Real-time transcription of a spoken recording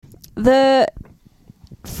The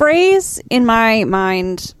phrase in my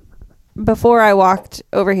mind before I walked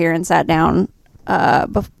over here and sat down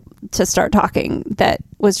to start talking that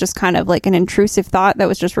was just kind of like an intrusive thought that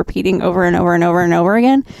was just repeating over and over and over and over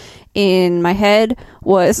again in my head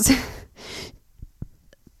was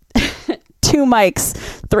 2 mics,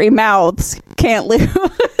 3 mouths, can't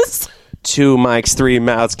lose. 2 mics, 3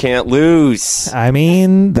 mouths, can't lose. I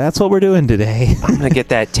mean, that's what we're doing today. I'm going to get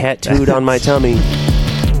that tattooed on my tummy.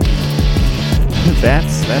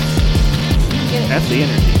 That's the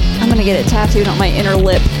energy. I'm going to get it tattooed on my inner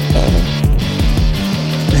lip.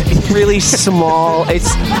 Really small. It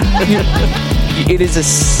is a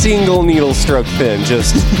single needle stroke thin,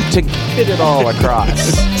 just to get it all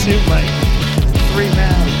across. 2 mics, 3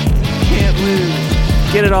 mouths, can't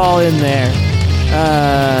lose. Get it all in there.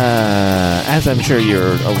 As I'm sure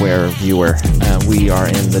you're aware, viewer, we are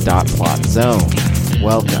in the dot plot zone.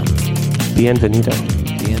 Welcome. Bienvenido.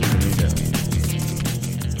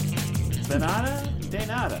 Benada? De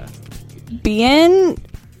nada.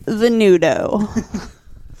 Bienvenuto.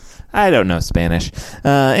 I don't know Spanish.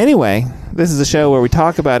 Anyway, this is a show where we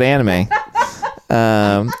talk about anime.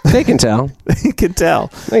 They can tell. You can tell.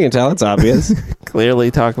 They can tell. It's obvious.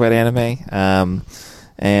 Clearly talk about anime.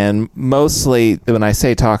 And mostly when I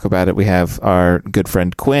say talk about it, we have our good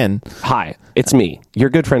friend Quinn. Hi, it's me, your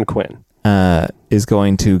good friend Quinn. Is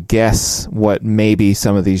going to guess what maybe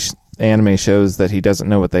some of these anime shows that he doesn't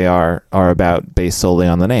know what they are about based solely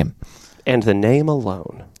on the name. And the name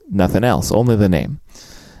alone. Nothing else, only the name.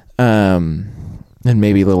 And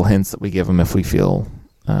maybe little hints that we give him if we feel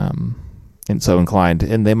and so inclined.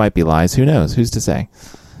 And they might be lies. Who knows? Who's to say?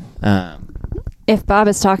 If Bob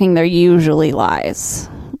is talking, they're usually lies.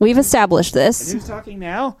 We've established this. And who's talking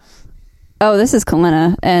now? Oh, this is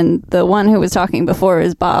Kalina, and the one who was talking before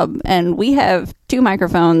is Bob, and we have 2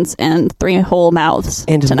 microphones and 3 whole mouths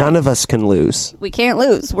And tonight. none of us can lose. We can't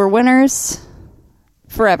lose. We're winners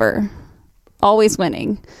forever. Always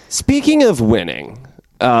winning. Speaking of winning,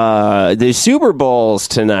 the Super Bowl's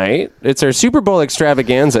tonight. It's our Super Bowl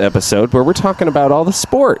extravaganza episode where we're talking about all the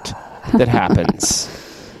sport that happens.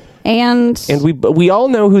 And we all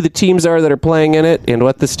know who the teams are that are playing in it and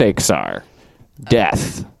what the stakes are.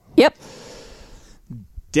 Death. Yep.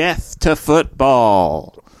 Death to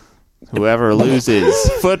football. Whoever loses,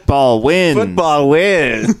 football wins. Football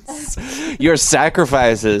wins. Your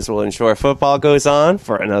sacrifices will ensure football goes on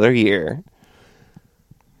for another year.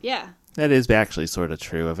 Yeah. That is actually sort of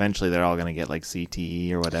true. Eventually, they're all going to get like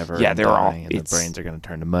CTE or whatever. Yeah, they're all. And the brains are going to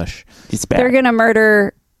turn to mush. It's bad. They're going to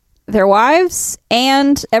murder their wives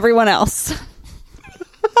and everyone else.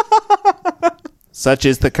 Such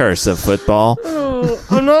is the curse of football.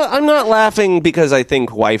 I'm not laughing because I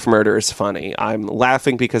think wife murder is funny. I'm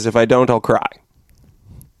laughing because if I don't, I'll cry.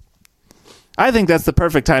 I think that's the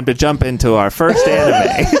perfect time to jump into our first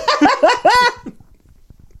anime.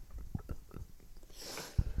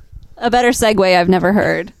 A better segue I've never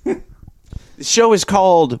heard. The show is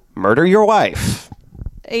called Murder Your Wife.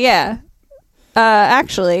 Yeah.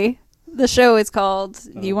 Actually, the show is called...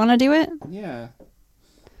 You want to do it? Yeah.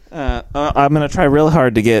 I'm going to try real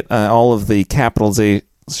hard to get all of the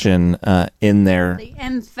capitalization in there. The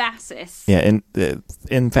emphasis. Yeah,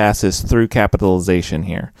 emphasis through capitalization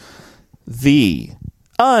here. The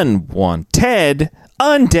unwanted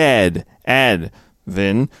undead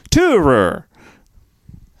adventurer.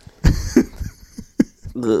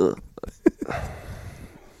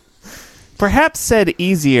 Perhaps said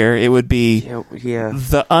easier, it would be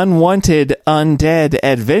the unwanted undead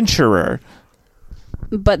adventurer.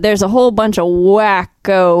 But there's a whole bunch of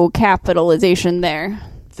wacko capitalization there.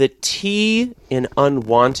 The T in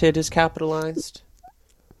unwanted is capitalized,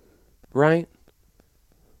 right?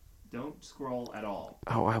 Don't scroll at all.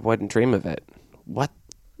 Oh, I wouldn't dream of it. What?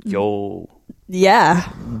 Yo.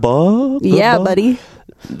 Yeah. Yeah, buddy.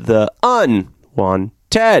 The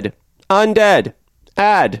unwanted undead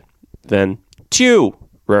adventurer.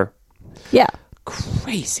 Yeah.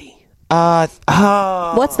 Crazy.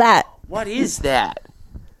 What's that? What is that?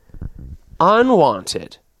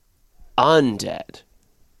 Unwanted undead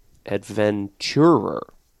adventurer.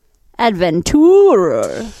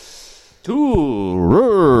 Adventurer.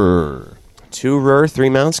 Tourer, 3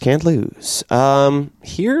 mounts, can't lose.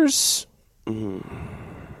 Here's...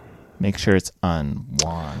 Make sure it's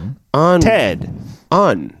unwanted.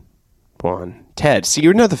 Ted. See,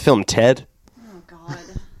 you know the film Ted? Oh, God.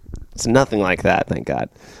 It's nothing like that, thank God.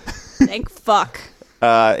 Thank fuck.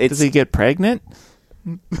 Does he get pregnant?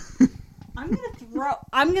 I'm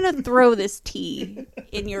gonna throw this tea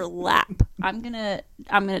in your lap. I'm gonna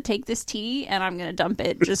take this tea and I'm gonna dump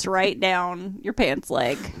it just right down your pants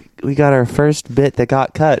leg. got our first bit that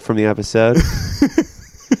got cut from the episode.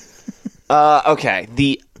 Okay,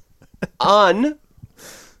 the unwanted.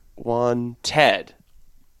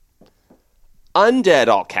 Undead,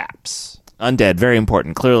 all caps. Undead, very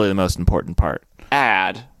important. Clearly the most important part.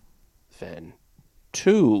 Adventurer.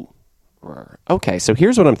 Okay, so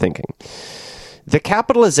here's what I'm thinking. The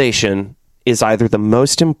capitalization is either the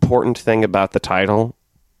most important thing about the title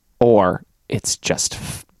or it's just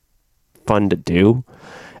fun to do.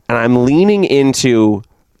 And I'm leaning into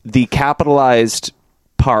the capitalized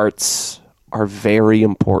parts are very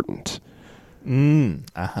important.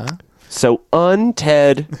 So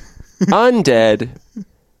undead,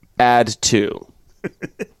 add 2.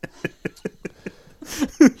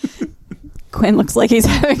 Quinn looks like he's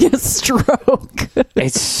having a stroke.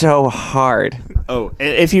 It's so hard. Oh,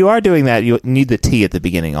 if you are doing that, you need the T at the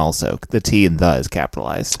beginning also. The T in the is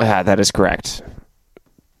capitalized. That is correct.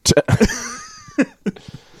 To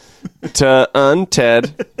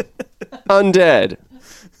undead.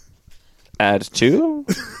 Add 2.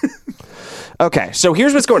 Okay, so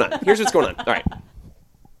here's what's going on. All right.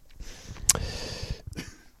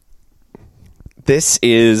 This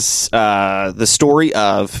is the story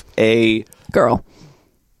of a Girl.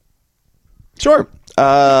 Sure.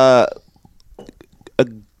 A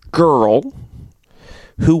girl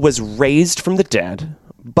who was raised from the dead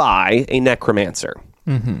by a necromancer.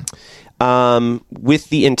 With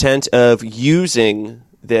the intent of using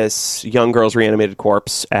this young girl's reanimated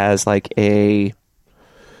corpse as like a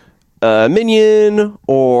minion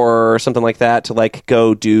or something like that to like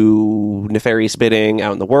go do nefarious bidding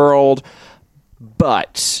out in the world.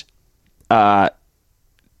 But the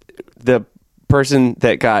person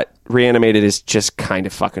that got reanimated is just kind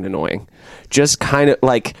of fucking annoying. Just kind of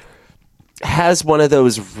like has one of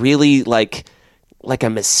those really like a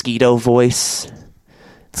mosquito voice.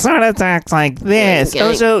 Sort of talks like this.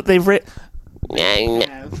 Also, they've written...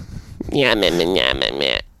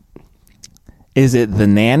 Is it the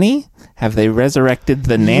nanny? Have they resurrected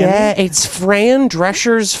the nanny? Yeah, it's Fran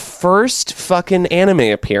Drescher's first fucking anime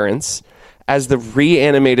appearance as the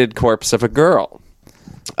reanimated corpse of a girl.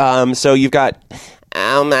 So you've got...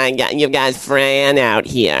 Oh my god, you've got Fran out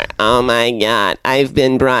here. Oh my god, I've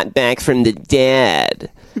been brought back from the dead.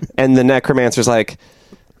 And the necromancer's like,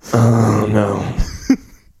 oh no.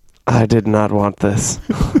 I did not want this.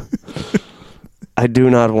 I do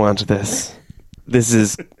not want this. This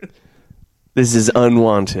is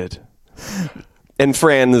unwanted. And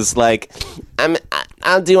Fran is like,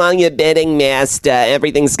 I'll do all your bidding, master.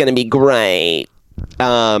 Everything's gonna be great.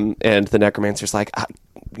 And the necromancer's like,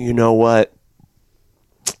 you know what?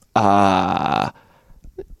 You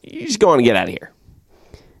just go on and get out of here.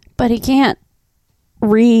 But he can't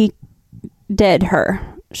re-dead her.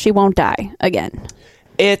 She won't die again.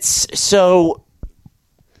 It's so...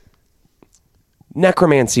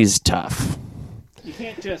 Necromancy's tough. You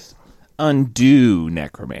can't just undo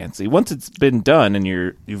necromancy. Once it's been done and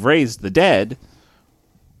you've raised the dead...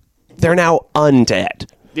 They're now undead.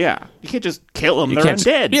 Yeah. You can't just kill them. They're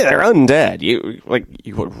undead. Yeah, they're undead. You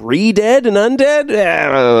re-dead and undead?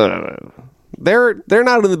 They're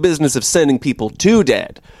not in the business of sending people to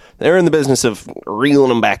dead. They're in the business of reeling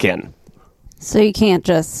them back in. So you can't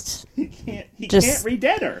just... He can't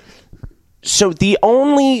re-dead her. So the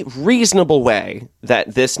only reasonable way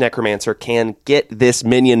that this necromancer can get this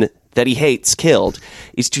minion that he hates killed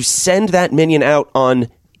is to send that minion out on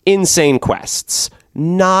insane quests.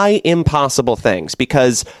 Nigh impossible things,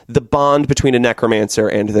 because the bond between a necromancer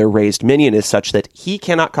and their raised minion is such that he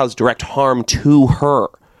cannot cause direct harm to her.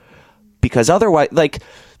 Because otherwise, like,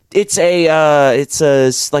 it's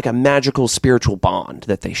like a magical spiritual bond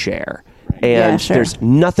that they share. And there's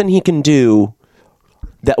nothing he can do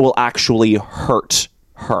that will actually hurt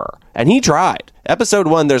her. And he tried. Episode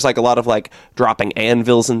 1, there's like a lot of like dropping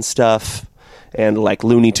anvils and stuff and like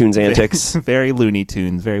Looney Tunes antics. Very Looney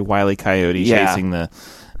Tunes, very Wile E. Coyote chasing the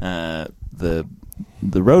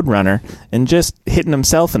Roadrunner and just hitting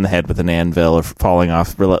himself in the head with an anvil or falling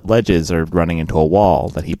off ledges or running into a wall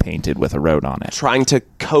that he painted with a road on it. Trying to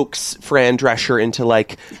coax Fran Drescher into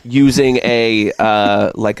like using a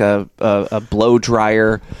blow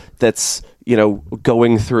dryer that's, you know,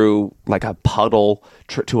 going through like a puddle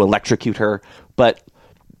to electrocute her, but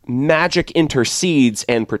magic intercedes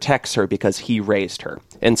and protects her because he raised her.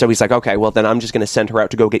 And so he's like, okay, well then I'm just going to send her out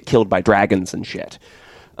to go get killed by dragons and shit.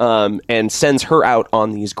 And sends her out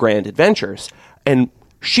on these grand adventures. And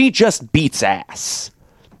she just beats ass.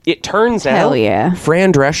 It turns out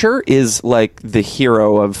Fran Drescher is like the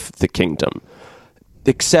hero of the kingdom.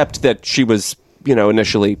 Except that she was, you know,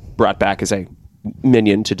 initially brought back as a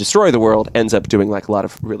minion to destroy the world, ends up doing like a lot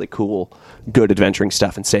of really cool, good adventuring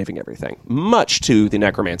stuff and saving everything, much to the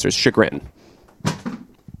necromancer's chagrin.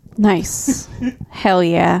 Nice. Hell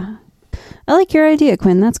yeah. I like your idea,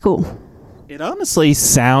 Quinn. That's cool. It honestly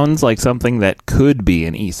sounds like something that could be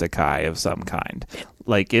an isekai of some kind.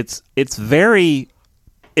 Like it's very.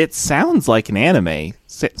 It sounds like an anime.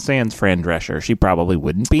 Sans Fran Drescher. She probably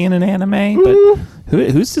wouldn't be in an anime, but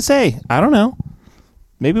who's to say? I don't know.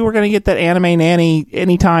 Maybe we're gonna get that anime nanny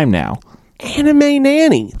anytime now. Anime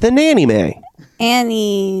nanny, the nanny may.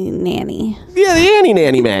 Annie Nanny. Yeah, the Annie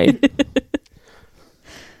nanny may.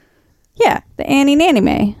 Yeah, the Annie Nanny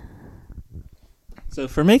May. So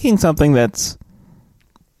for making something that's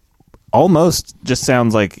almost just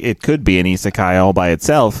sounds like it could be an isekai all by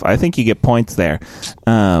itself, I think you get points there.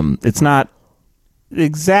 It's not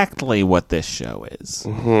exactly what this show is.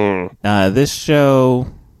 Mm-hmm. This show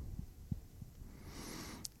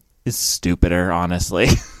is stupider, honestly.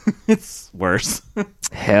 It's worse.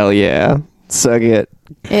 Hell yeah. Suck it.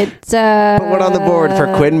 It's Put one on the board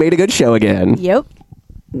for Quinn made a good show again.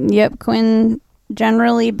 Yep, Quinn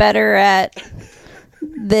generally better at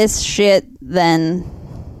this shit than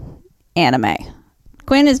anime.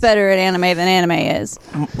 Quinn is better at anime than anime is.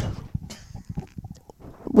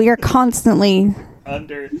 We are constantly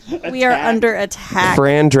under attack.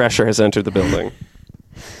 Fran Drescher has entered the building.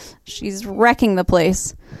 She's wrecking the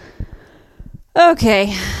place.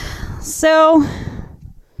 Okay, so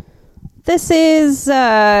this is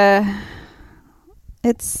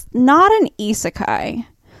it's not an isekai.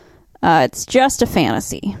 It's just a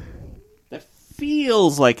fantasy. That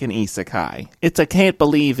feels like an isekai. I can't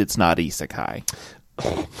believe it's not isekai.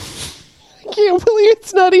 I can't believe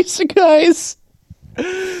it's not isekais.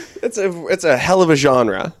 It's a hell of a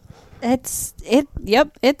genre.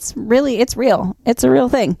 Yep, it's real. It's a real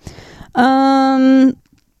thing.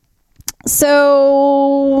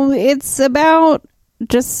 So it's about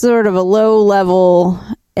just sort of a low-level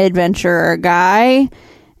adventurer guy,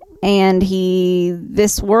 and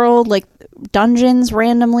this world, like, dungeons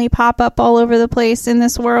randomly pop up all over the place in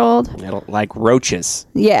this world. Like roaches.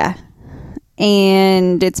 Yeah.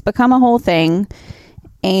 And it's become a whole thing,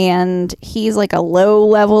 and he's like a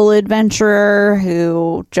low-level adventurer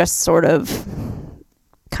who just sort of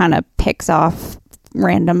kind of picks off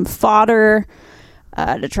random fodder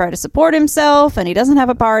to try to support himself, and he doesn't have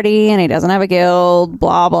a party, and he doesn't have a guild,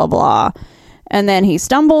 blah, blah, blah. And then he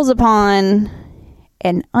stumbles upon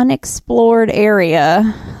an unexplored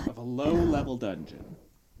area of a low-level dungeon.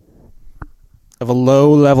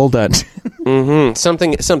 Mm-hmm.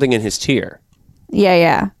 Something in his tier.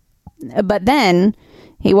 Yeah. But then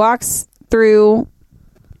he walks through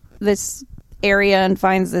this area and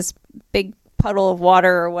finds this big puddle of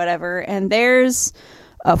water or whatever, and there's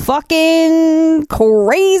a fucking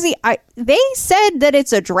crazy... They said that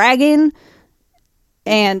it's a dragon,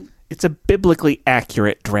 and... It's a biblically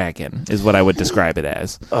accurate dragon, is what I would describe it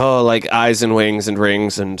as. Oh, like eyes and wings and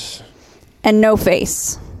rings and no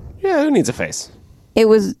face. Yeah, who needs a face? It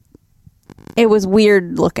was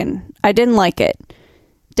weird looking. I didn't like it.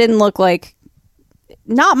 Didn't look like...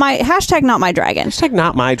 not my dragon. Hashtag not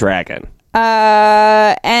my dragon.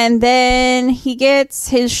 And then he gets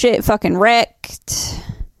his shit fucking wrecked.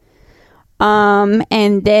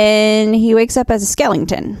 And then he wakes up as a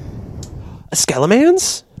skeleton. A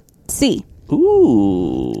Skelemans? See.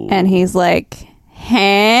 Ooh. And he's like,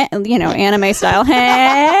 huh? Anime style,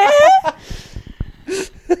 huh?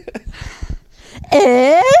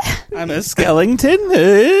 I'm a skeleton.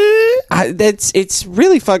 It's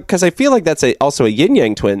really fun because I feel like that's also a Yin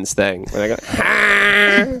Yang Twins thing. Where they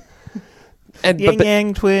go, and Yin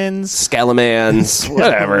Yang Twins, Skelemans,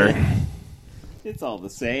 whatever. It's all the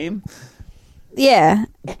same. Yeah.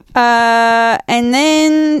 And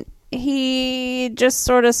then he just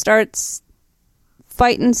sort of starts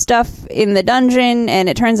fighting stuff in the dungeon, and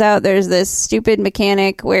it turns out there's this stupid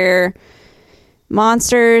mechanic where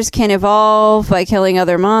monsters can evolve by killing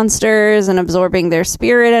other monsters and absorbing their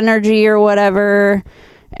spirit energy or whatever.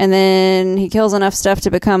 And then he kills enough stuff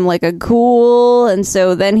to become like a ghoul, and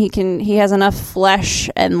so then he has enough flesh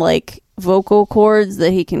and like vocal cords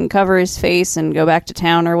that he can cover his face and go back to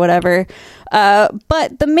town or whatever.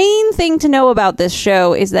 But the main thing to know about this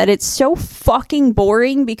show is that it's so fucking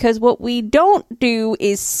boring because what we don't do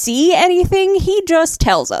is see anything. He just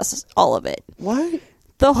tells us all of it. What?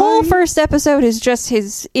 The whole first episode is just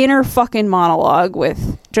his inner fucking monologue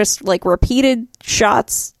with just like repeated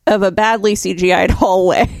shots of a badly CGI'd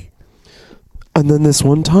hallway. And then this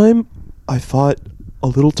one time, I fought a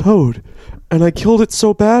little toad, and I killed it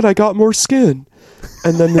so bad I got more skin.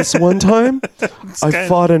 And then this one time, I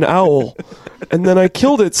fought an owl, and then I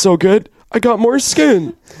killed it so good I got more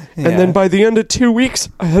skin. Yeah. And then by the end of 2 weeks,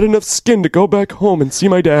 I had enough skin to go back home and see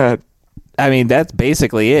my dad. I mean, that's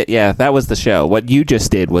basically it. Yeah, that was the show. What you just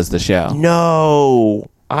did was the show. No,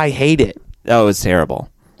 I hate it. Oh, it was terrible.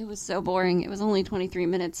 It was so boring. It was only 23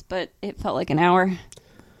 minutes, but it felt like an hour.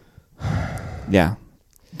 Yeah.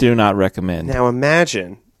 Do not recommend. Now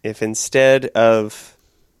imagine if instead of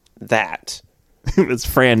that, It was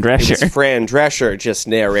Fran it's Drescher. Fran Drescher just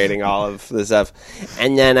narrating all of the stuff.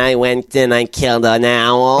 And then I went and I killed an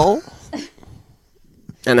owl.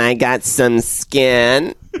 And I got some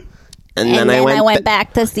skin. And then I went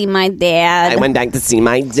back to see my dad. I went back to see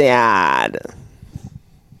my dad.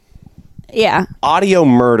 Yeah. Audio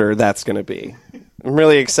murder, that's going to be. I'm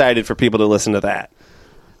really excited for people to listen to that.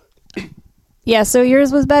 Yeah, so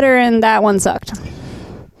yours was better and that one sucked.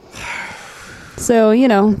 So,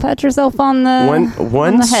 pat yourself on the One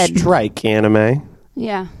on the head. strike anime.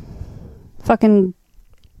 Yeah. Fucking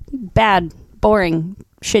bad, boring,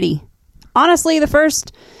 shitty. Honestly,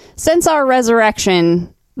 since our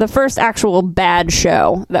resurrection, the first actual bad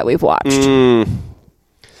show that we've watched.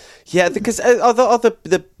 Yeah, because all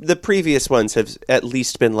the previous ones have at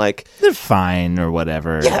least been like, They're fine or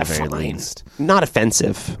whatever, at the very fine. least. Not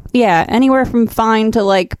offensive. Yeah, anywhere from fine to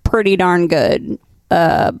like pretty darn good.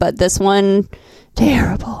 But this one,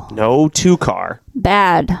 terrible. No 2-car.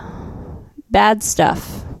 Bad. Bad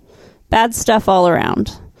stuff. Bad stuff all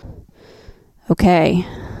around. Okay.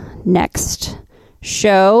 Next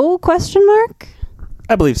show, question mark?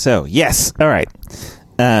 I believe so. Yes. All right.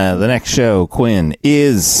 The next show, Quinn,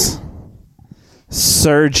 is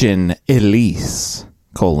Surgeon Elise,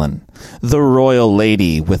 the royal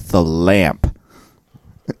lady with the lamp.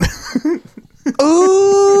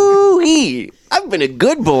 Ooh, I've been a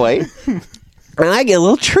good boy, and I get a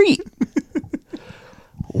little treat.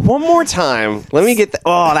 One more time. Let me get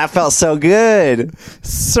oh, that felt so good.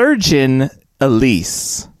 Surgeon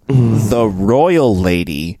Elise, the royal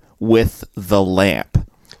lady with the lamp.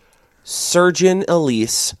 Surgeon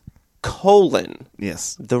Elise,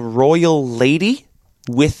 Yes. the royal lady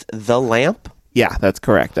with the lamp? Yeah, that's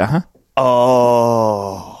correct. Uh-huh.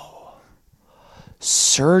 Oh.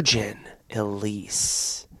 Surgeon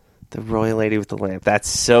Elise, the royal lady with the lamp. That's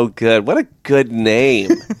so good. What a good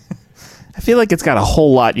name. I feel like it's got a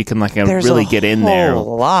whole lot you can There's really a get in there.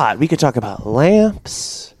 whole lot. We could talk about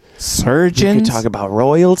lamps. We Surgeons, could talk about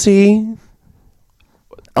royalty.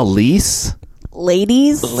 Elise.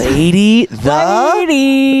 Ladies. Lady the...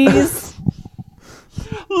 Ladies.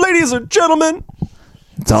 Ladies and gentlemen.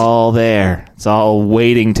 It's all there. It's all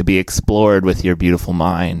waiting to be explored with your beautiful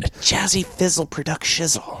mind. Jazzy Fizzle Product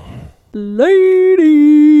Shizzle.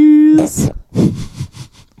 Ladies.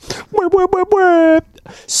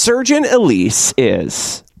 Surgeon Elise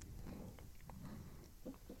is,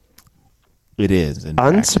 It is, in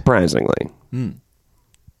fact. unsurprisingly,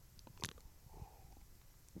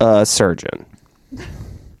 a surgeon.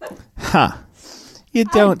 Huh. You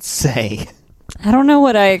don't say. I don't know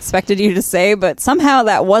what I expected you to say, but somehow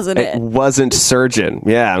that wasn't It it. wasn't surgeon.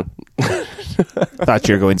 Yeah. Thought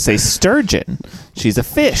you were going to say sturgeon. She's a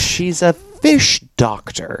fish. She's a fish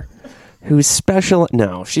doctor who's special.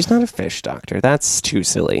 No, she's not a fish doctor. That's too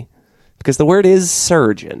silly. Because the word is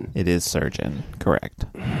surgeon. It is surgeon. Correct.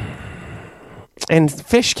 And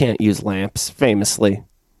fish can't use lamps, famously.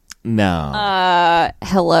 No.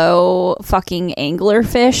 Hello, fucking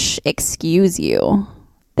anglerfish. Excuse you.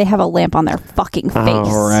 They have a lamp on their fucking face.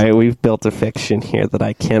 All right, we've built a fiction here that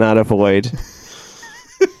I cannot avoid.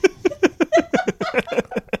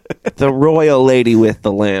 The royal lady with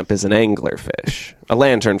the lamp is an anglerfish. A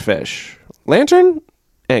lanternfish. Lantern?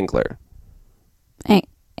 Angler.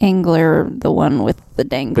 Angler, the one with the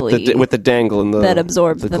dangly. With the dangle and the... that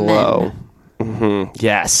absorbs the glow.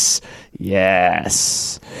 Yes.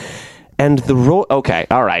 Yes. And the okay,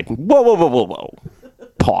 all right. Whoa.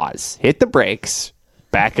 Pause. Hit the brakes.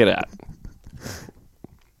 Back it up.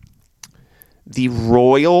 The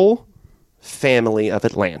royal family of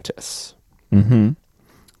Atlantis. Mm-hmm.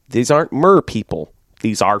 These aren't mer people.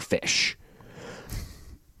 These are fish.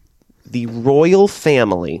 The royal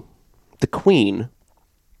family, the queen,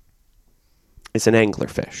 is an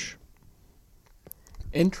anglerfish.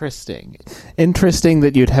 Interesting. Interesting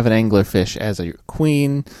that you'd have an anglerfish as a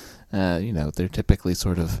queen. They're typically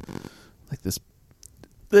sort of like this.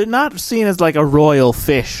 They're not seen as like a royal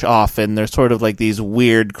fish often. They're sort of like these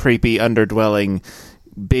weird, creepy, underdwelling,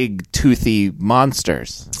 big, toothy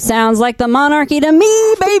monsters. Sounds like the monarchy to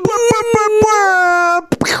me, baby.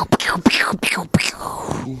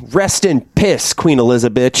 Rest in piss, Queen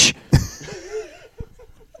Elizabeth.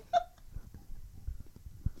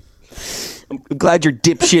 I'm glad your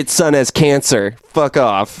dipshit son has cancer. Fuck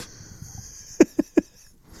off.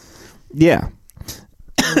 Yeah.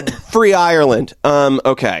 Free Ireland.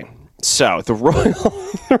 Okay. So the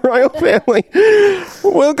royal family.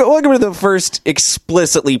 Welcome to the first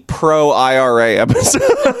explicitly pro IRA episode.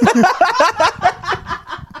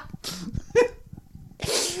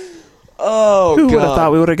 Oh, Who would have God.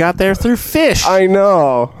 thought we would have got there through fish? I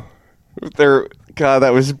know. God,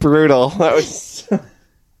 that was brutal. That was.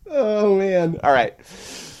 Oh man. All right.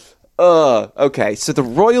 Okay. So the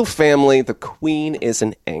royal family, the queen is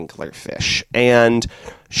an anglerfish, and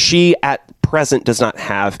she at present does not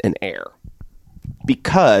have an heir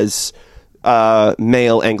because male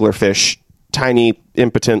anglerfish, tiny,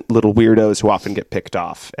 impotent little weirdos who often get picked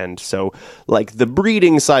off, and so like the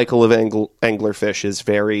breeding cycle of anglerfish is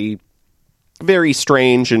very, very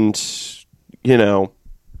strange and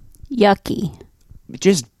Yucky.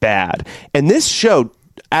 just bad. And this show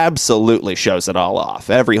absolutely shows it all off,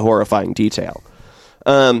 every horrifying detail.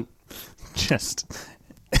 Just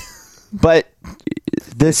But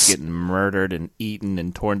this getting murdered and eaten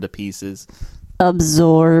and torn to pieces.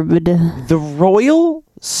 Absorbed. the Royal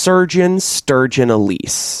Surgeon Sturgeon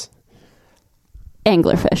Elise.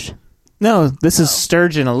 Anglerfish. No, this is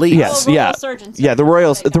Sturgeon Elise. Yes, Royal yeah. Surgeon Yeah, the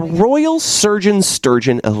Royal Surgeon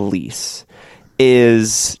Sturgeon Elise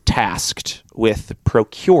is tasked with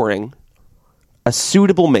procuring a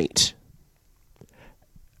suitable mate.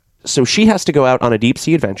 So she has to go out on a deep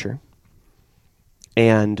sea adventure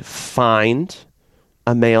and find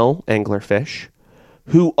a male anglerfish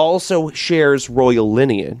who also shares royal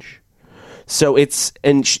lineage. So it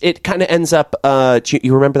kind of ends up. Do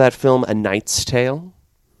you remember that film, A Knight's Tale,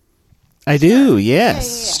 I do, yes.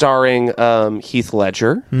 starring Heath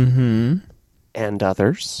Ledger and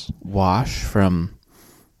others Wash from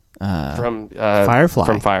from Firefly.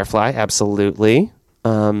 From Firefly, absolutely.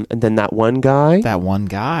 And then that one guy. That one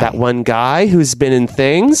guy. That one guy who's been in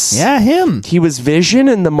things. Yeah, him. He was Vision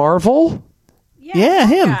in the Marvel. Yeah,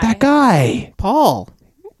 him. That guy. Paul.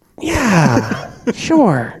 Yeah,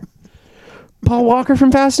 sure. Paul Walker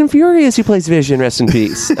from Fast and Furious, who plays Vision. Rest in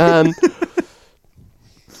peace.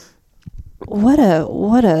 What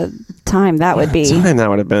a time that would be. Time that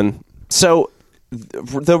would have been. So,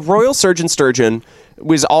 the Royal Surgeon Sturgeon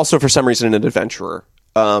was also, for some reason, an adventurer.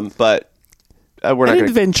 But we're not An going to.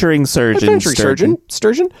 adventuring surgeon. Adventuring surgeon.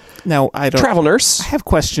 Sturgeon. Now, I don't. Travel nurse. I have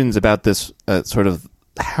questions about this sort of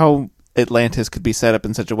how Atlantis could be set up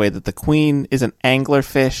in such a way that the queen is an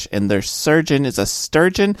anglerfish and their surgeon is a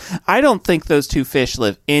sturgeon. I don't think those two fish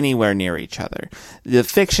live anywhere near each other. The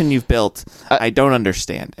fiction you've built, I don't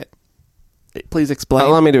understand it. Please explain.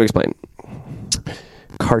 Allow me to explain.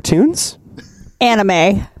 Cartoons?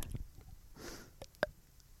 Anime.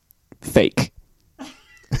 Fake.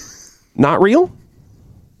 Not real?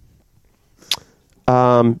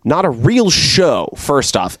 Not a real show,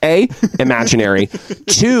 first off. A, imaginary.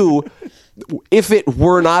 Two, if it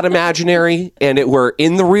were not imaginary and it were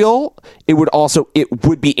in the real, it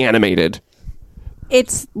would be animated.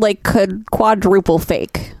 It's like quadruple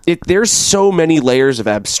fake. There's so many layers of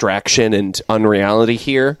abstraction and unreality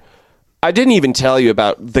here. I didn't even tell you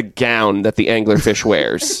about the gown that the anglerfish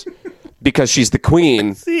wears because she's the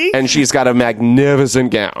queen and she's got a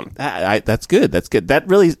magnificent gown. That's good. That's good. That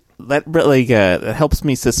really helps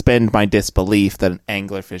me suspend my disbelief that an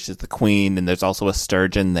anglerfish is the queen and there's also a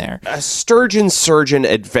sturgeon there. A sturgeon surgeon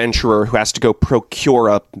adventurer who has to go procure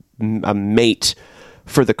a mate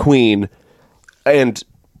for the queen. And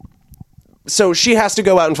so she has to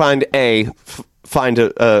go out and find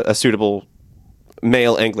a suitable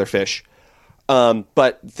male anglerfish.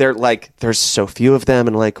 But there's so few of them,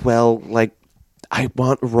 and I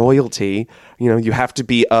want royalty. You have to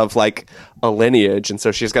be of like a lineage, and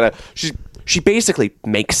so she basically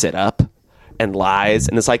makes it up and lies,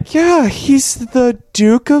 and it's like, yeah, he's the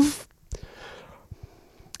Duke of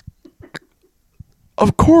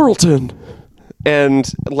Coralton,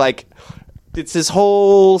 and like. It's this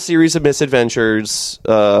whole series of misadventures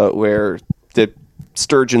where the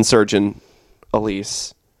sturgeon surgeon,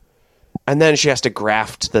 Elise, and then she has to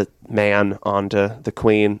graft the man onto the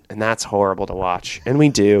queen, and that's horrible to watch. And we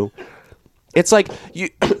do. It's like,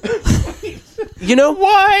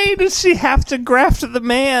 Why does she have to graft the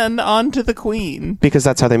man onto the queen? because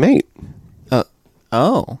that's how they mate.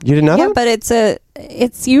 Oh. You didn't know Yeah, that? but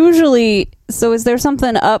it's usually, so is there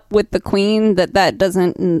something up with the queen that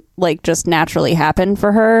doesn't like just naturally happen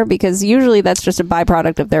for her? Because usually that's just a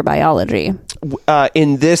byproduct of their biology.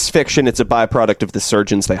 In this fiction, it's a byproduct of the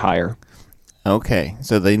surgeons they hire. Okay,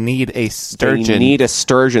 so they need a sturgeon. They need a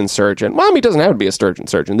sturgeon surgeon. Well, he doesn't have to be a sturgeon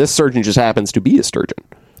surgeon. This surgeon just happens to be a sturgeon.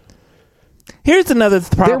 Here's another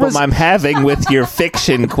problem I'm having with your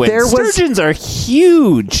fiction, Quinn. Sturgeons are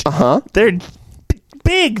huge. Uh-huh. They're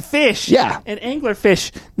big fish. Yeah. And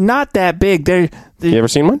anglerfish, not that big. They're You ever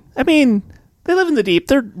seen one? I mean, they live in the deep.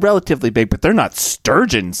 They're relatively big, but they're not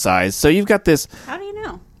sturgeon size. So you've got this. How do you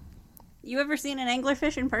know? You ever seen an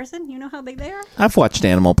anglerfish in person? You know how big they are? I've watched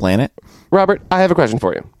Animal Planet. Robert, I have a question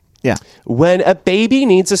for you. Yeah. When a baby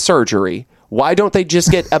needs a surgery, why don't they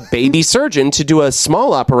just get a baby surgeon to do a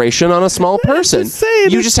small operation on a small person? Just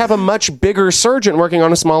saying. You just have a much bigger surgeon working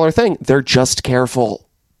on a smaller thing. They're just careful.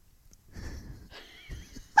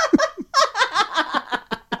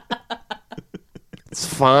 It's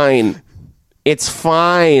fine. It's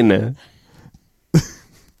fine.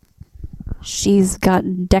 She's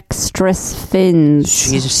got dexterous fins.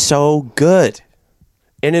 She's so good.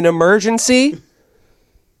 In an emergency,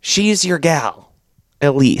 she's your gal.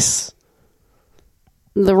 Elise.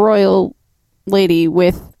 The royal lady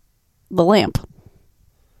with the lamp.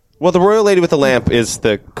 Well, the royal lady with the lamp is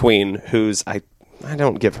the queen, who's I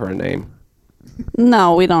don't give her a name.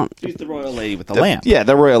 No, we don't. She's the royal lady with the lamp. Yeah,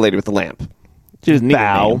 the royal lady with the lamp. She doesn't need a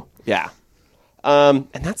Bow. name. Yeah. And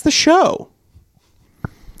that's the show.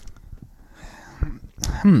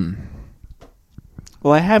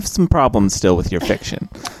 Well, I have some problems still with your fiction.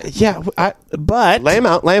 Yeah, But lay them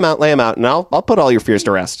out, and I'll put all your fears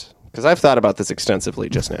to rest because I've thought about this extensively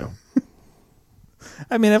just now.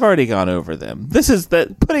 I mean, I've already gone over them. This is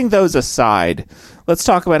putting those aside. Let's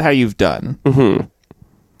talk about how you've done. Mm-hmm.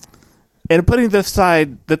 And putting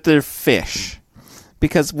aside that they're fish,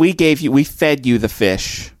 because we fed you the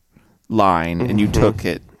fish line, and you took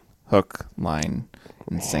it hook, line,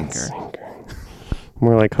 and sinker.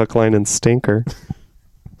 More like hook, line, and stinker.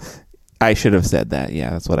 I should have said that.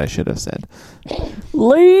 Yeah, that's what I should have said.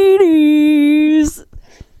 Ladies!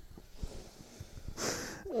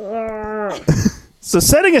 So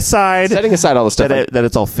setting aside all the stuff. that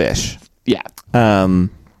it's all fish. Yeah. The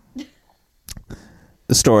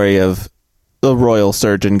story of the royal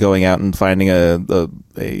surgeon going out and finding a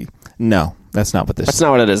no, that's not what this. That's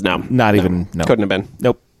not what it is. No. Not even. No. Couldn't have been.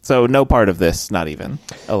 Nope. So no part of this. Not even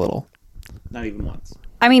a little. Not even once.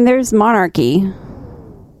 I mean, there's monarchy,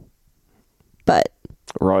 but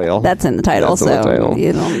Royal. that's in the title, That's in the so title.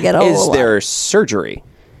 you don't get a Is whole there lot. surgery?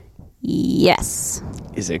 Yes.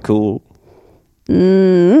 Is it cool? I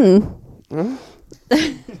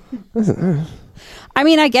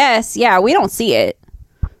mean, I guess. Yeah, we don't see it.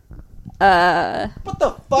 What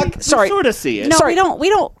the fuck? Sorry. We sort of see it. No, Sorry. we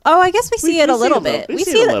don't. Oh, I guess we see it a little bit. We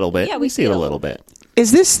see it a little bit. Yeah, we see it a little bit.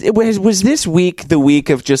 Was this week the week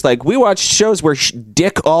of just like we watched shows where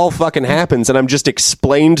dick all fucking happens and I'm just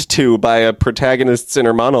explained to by a protagonist's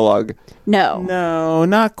inner monologue? No. No,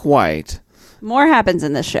 not quite. More happens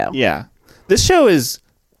in this show. Yeah. This show is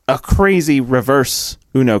a crazy reverse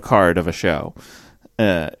Uno card of a show.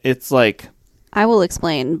 It's like I will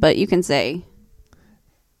explain, but you can say.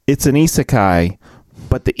 it's an isekai,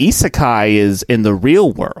 but the isekai is in the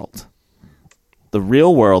real world. The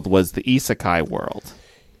real world was the isekai world.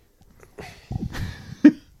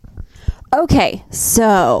 Okay,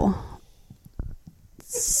 so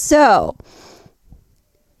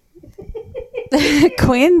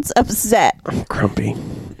Quinn's upset. I'm grumpy.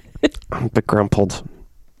 I'm begrumpled.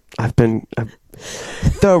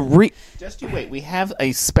 Just you wait. We have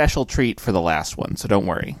a special treat for the last one, so don't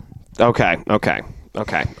worry.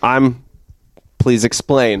 Okay. Please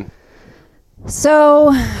explain.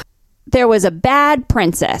 So there was a bad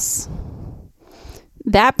princess.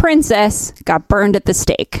 That princess got burned at the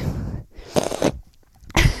stake.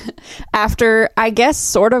 After, I guess,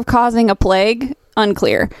 sort of causing a plague.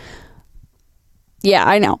 Unclear. Yeah,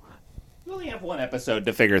 I know. We only have one episode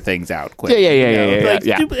to figure things out quick.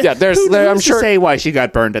 Yeah. I'm Who's sure. to say why she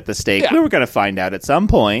got burned at the stake. Yeah. We were going to find out at some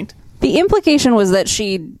point. The implication was that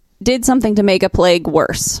she did something to make a plague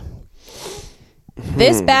worse.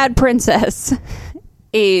 This bad princess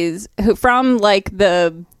is from like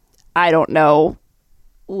the, I don't know,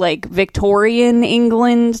 like Victorian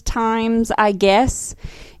England times, I guess,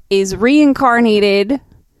 is reincarnated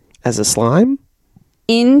As a slime?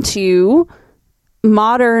 into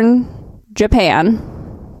modern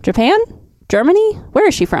Japan. Germany? Where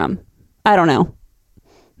is she from? I don't know.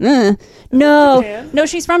 No,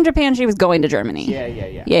 she's from Japan. She was going to Germany.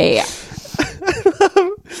 Yeah.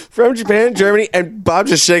 From Japan, Germany, and Bob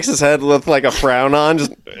just shakes his head with like a frown on.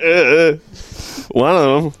 Just one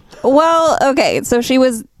of them. Well, okay, so she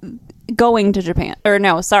was going to Japan. Or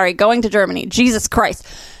no, sorry, going to Germany. Jesus Christ.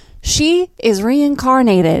 She is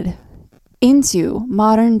reincarnated into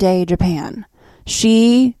modern day Japan.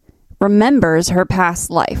 She remembers her past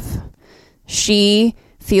life. She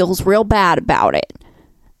feels real bad about it.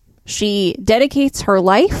 She dedicates her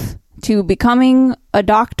life to becoming a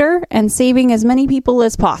doctor and saving as many people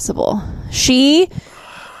as possible. She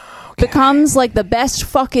becomes like the best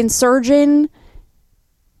fucking surgeon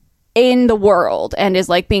in the world and is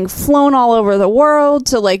like being flown all over the world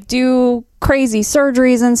to like do crazy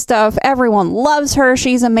surgeries and stuff. Everyone loves her.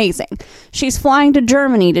 She's amazing. She's flying to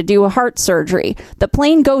Germany to do a heart surgery. The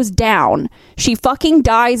plane goes down. She fucking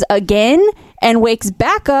dies again and wakes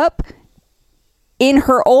back up in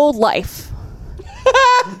her old life.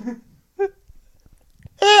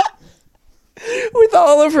 With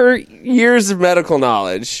all of her years of medical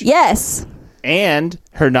knowledge. Yes. And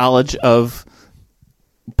her knowledge of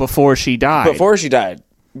before she died. Before she died.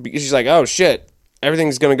 Because she's like, oh shit,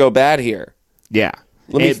 everything's going to go bad here. Yeah.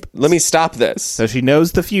 Let me stop this. So she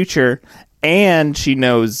knows the future and she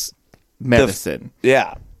knows medicine.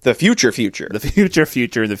 The future. The future,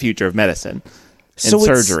 and the future of medicine and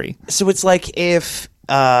surgery. So it's like if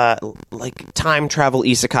like time travel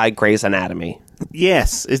isekai Grey's Anatomy.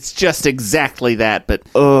 Yes, it's just exactly that, but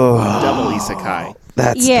double isekai.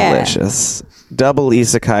 That's delicious. Double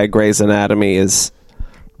isekai Grey's Anatomy is...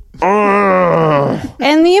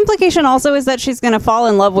 And the implication also is that she's going to fall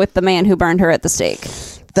in love with the man who burned her at the stake.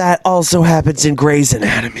 That also happens in Grey's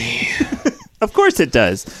Anatomy. Of course it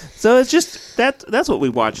does. So it's just that's what we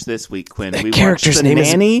watched this week, Quinn. That we character's watched the name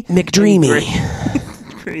nanny is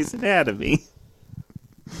McDreamy. Grey's Anatomy.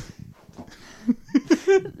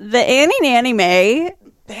 The Annie Nanny May.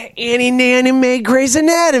 The Annie Nanny May Grey's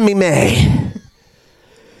Anatomy May.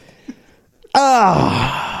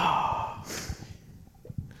 Oh.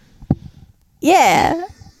 Yeah.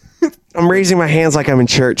 I'm raising my hands like I'm in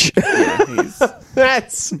church.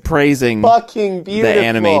 That's praising fucking beautiful. The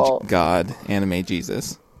anime god, anime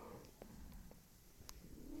Jesus.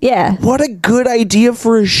 Yeah. What a good idea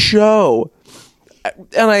for a show.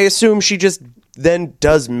 And I assume she just then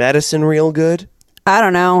does medicine real good. I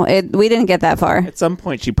don't know. We didn't get that far. At some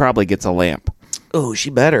point, she probably gets a lamp. Oh,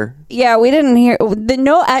 she better. Yeah, we didn't hear.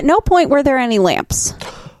 At no point were there any lamps.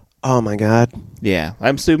 Oh my god. Yeah,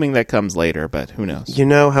 I'm assuming that comes later, but who knows? You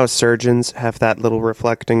know how surgeons have that little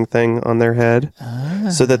reflecting thing on their head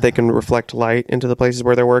so that they can reflect light into the places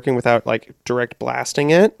where they're working without like direct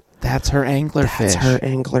blasting it? That's her anglerfish. That's her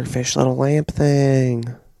anglerfish little lamp thing.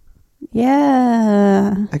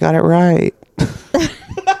 Yeah. I got it right.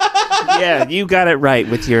 Yeah, you got it right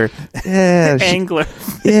with your angler.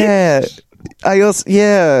 Yeah.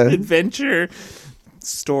 Adventure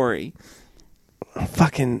story.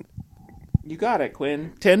 Fucking you got it,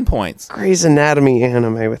 Quinn. 10 points. Grey's Anatomy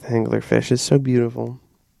anime with anglerfish is so beautiful.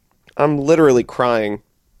 I'm literally crying.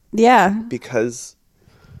 Yeah. Because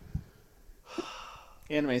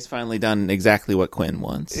anime's finally done exactly what Quinn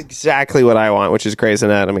wants. Exactly what I want, which is Grey's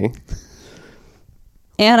Anatomy.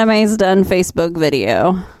 Anime's done Facebook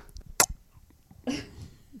video.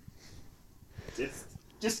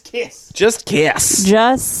 Just kiss. Just kiss.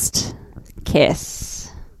 Just kiss.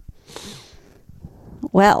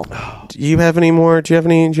 Well, do you have any more? Do you have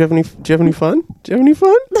any fun? Do you have any fun? Do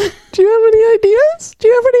you have any ideas? Do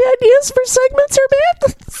you have any ideas for segments or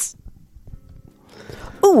methods?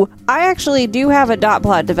 Ooh, I actually do have a dot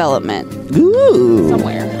plot development. Ooh.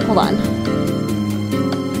 Somewhere. Hold on.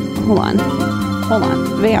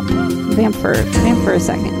 Vamp for a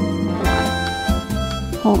second.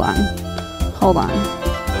 Hold on. Hold on.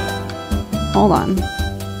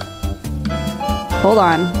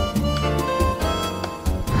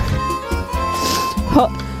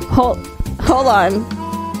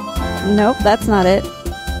 Nope, that's not it.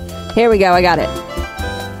 Here we go. I got it.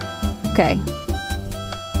 Okay.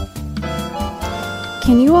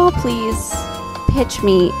 Can you all please pitch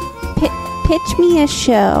me a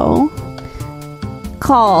show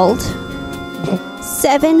called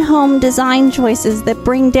 7 Home Design Choices That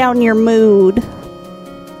Bring Down Your Mood?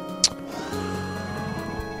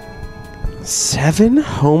 7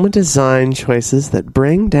 home design choices that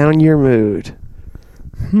bring down your mood.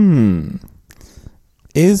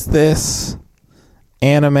 Is this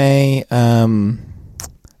anime?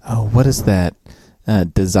 What is that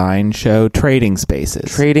design show? Trading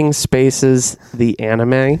Spaces. Trading Spaces, the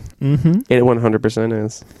anime. Mm-hmm. It 100%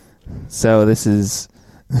 is. So this is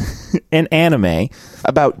an anime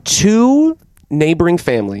about 2 neighboring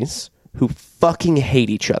families who fucking hate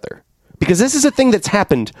each other. Because this is a thing that's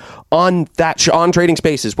happened on on Trading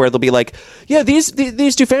Spaces, where they'll be like, yeah, these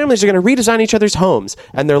 2 families are going to redesign each other's homes,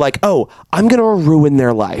 and they're like, oh, I'm going to ruin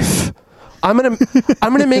their life. I'm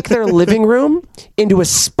gonna make their living room into a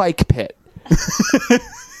spike pit,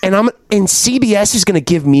 and CBS is going to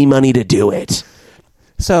give me money to do it.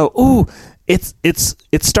 So, it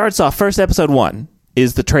starts off. First episode 1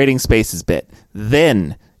 is the Trading Spaces bit.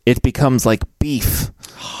 Then it becomes like beef,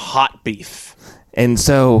 hot beef, and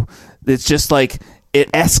so. It's just like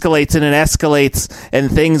it escalates and it escalates,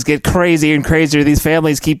 and things get crazier and crazier. These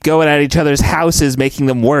families keep going at each other's houses, making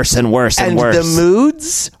them worse and worse and worse. And the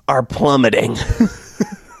moods are plummeting.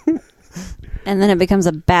 And then it becomes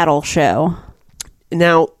a battle show.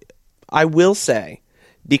 Now, I will say,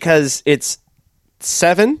 because it's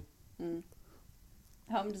 7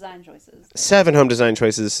 Home design choices. 7 home design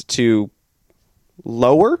choices to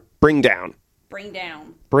bring down. Bring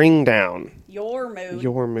down. Your mood.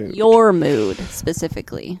 Your mood. Your mood,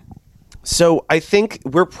 specifically. So I think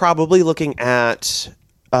we're probably looking at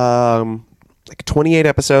like 28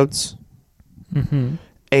 episodes. Mm-hmm.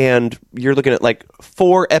 And you're looking at like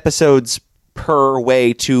 4 episodes per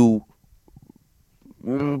way to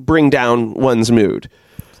bring down one's mood.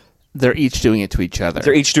 They're each doing it to each other.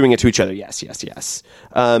 Yes.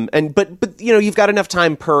 But you've got enough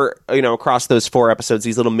time per across those 4 episodes,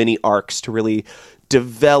 these little mini arcs to really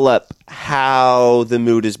develop how the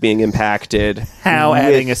mood is being impacted. How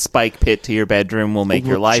adding a spike pit to your bedroom will make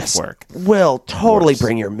your life work. Will totally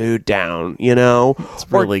bring your mood down. It's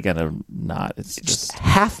really gonna not. It's just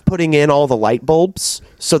half putting in all the light bulbs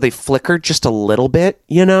so they flicker just a little bit.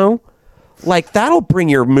 Like that'll bring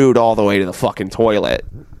your mood all the way to the fucking toilet.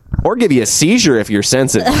 Or give you a seizure if you're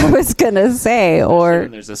sensitive. I was gonna say, or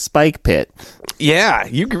there's a spike pit. Yeah,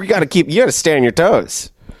 you gotta stay on your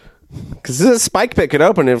toes, because this spike pit could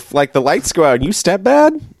open if like the lights go out and you step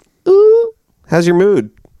bad. Ooh, how's your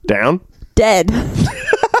mood? Down? dead.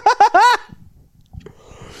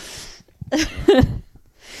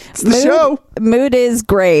 It's the show. Mood is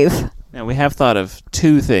grave. Now, we have thought of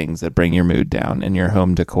 2 things that bring your mood down in your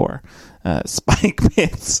home decor. Spike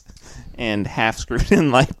pits and half screwed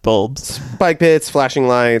in light bulbs. Spike pits, flashing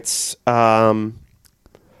lights. They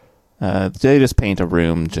just paint a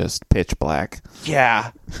room just pitch black. Yeah,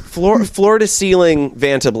 floor to ceiling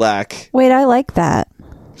Vanta black. Wait, I like that.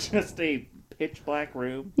 Just a pitch black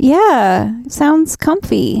room. Yeah, sounds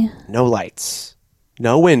comfy. No lights,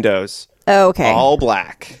 no windows. Oh, okay. All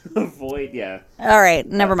black. Void, yeah. All right,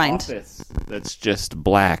 never mind. Office that's just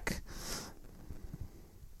black.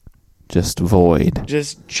 Just void.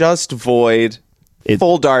 Just void.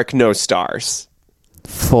 Full dark, no stars.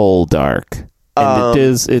 Full dark. And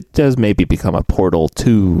it does maybe become a portal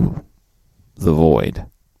to the void.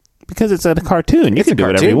 Because it's a cartoon. You can do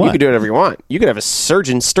whatever you want. You can do whatever you want. You could have a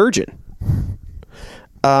surgeon sturgeon.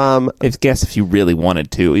 I guess if you really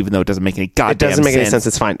wanted to, even though it doesn't make any goddamn sense. It doesn't make any sense.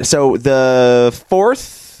 It's fine. So the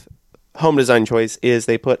 4th home design choice is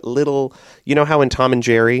they put little, how in Tom and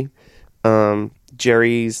Jerry,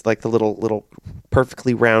 Jerry's like the little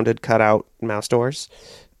perfectly rounded cutout mouse doors.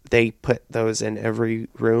 They put those in every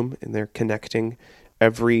room, and they're connecting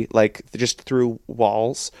every just through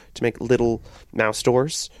walls to make little mouse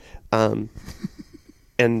doors. And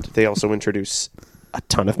they also introduce a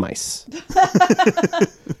ton of mice,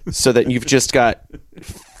 so that you've just got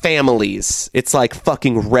families. It's like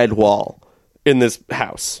fucking Redwall in this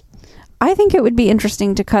house. I think it would be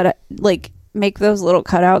interesting to make those little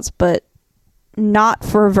cutouts, but not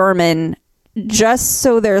for vermin, just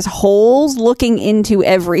so there's holes looking into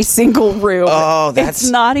every single room. Oh, that's it's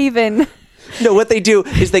not even. No, what they do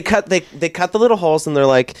is they cut the little holes, and they're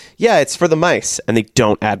like, yeah, it's for the mice, and they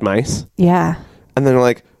don't add mice. Yeah. And then they're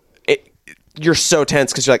like, you're so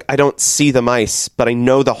tense because you're like, I don't see the mice, but I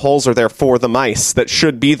know the holes are there for the mice that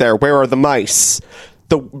should be there. Where are the mice?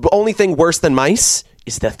 The only thing worse than mice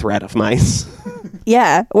is the threat of mice.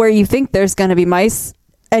 Yeah, where you think there's going to be mice,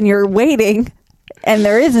 and you're waiting, and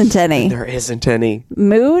there isn't any. There isn't any.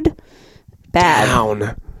 Mood? Bad.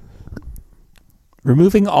 Down.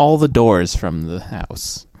 Removing all the doors from the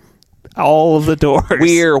house. All of the doors.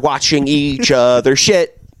 We're watching each other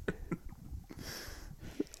shit.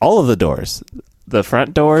 All of the doors. The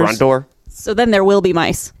front doors. Front door. So then there will be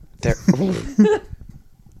mice. There.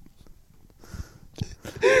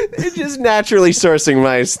 It's just naturally sourcing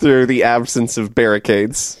mice through the absence of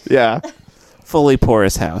barricades. Yeah. Fully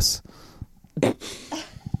porous house.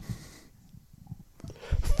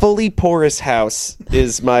 Fully porous house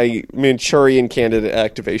is my Manchurian candidate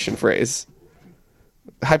activation phrase.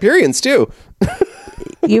 Hyperions, too.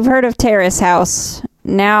 You've heard of Terrace House.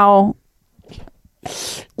 Now,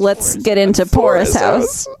 let's get into Porous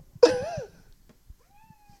House.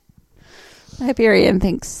 Hyperion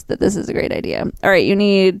thinks that this is a great idea. All right, you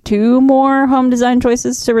need 2 more home design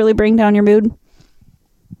choices to really bring down your mood.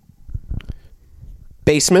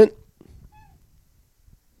 Basement.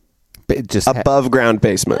 Just Above ground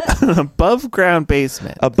basement. above ground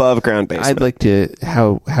basement. Above ground basement. I'd like to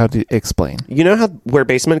how to explain. You know where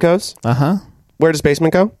basement goes? Uh-huh. Where does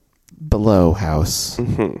basement go? Below house.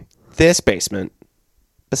 Mm-hmm. This basement.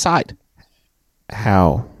 Beside.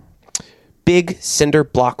 How? big cinder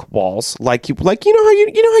block walls, like you know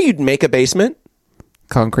how you'd make a basement.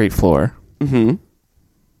 Concrete floor. Mm-hmm.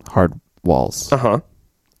 Hard walls. Uh-huh.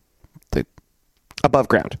 The Above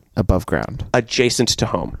ground. Adjacent to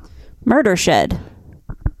home. Murder shed.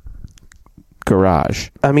 Garage.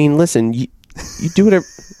 I mean, listen, you do whatever.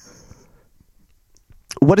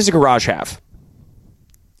 What does a garage have?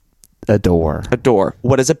 A door. A door.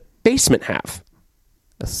 What does a basement have?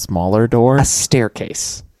 A smaller door. A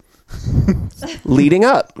staircase. Leading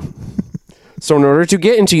up. So in order to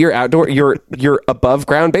get into your above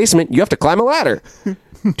ground basement, you have to climb a ladder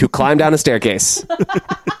to climb down a staircase.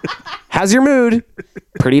 How's your mood?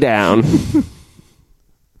 Pretty down.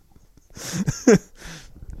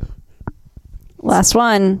 Last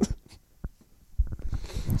one.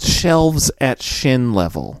 Shelves at shin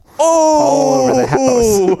level. Oh, all over the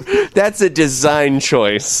house. That's a design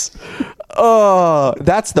choice. Oh,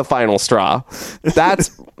 that's the final straw.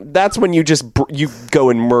 That's when you just you go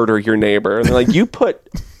and murder your neighbor. And they're like, you put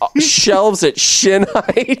shelves at shin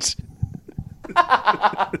height.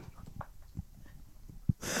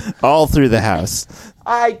 All through the house.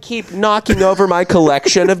 I keep knocking over my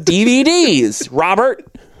collection of DVDs, Robert.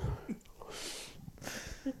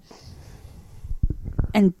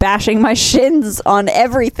 And bashing my shins on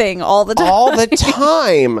everything all the time. All the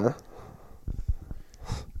time.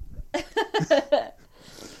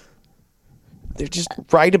 They're just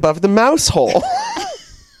right above the mouse hole.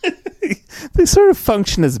 They sort of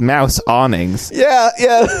function as mouse awnings. Yeah.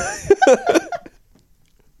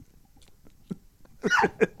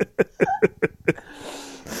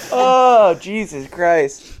 Oh, Jesus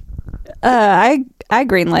Christ. I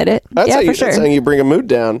greenlight it. That's yeah, how for sure. That's how you bring a mood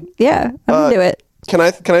down. Yeah, I'm into it. Can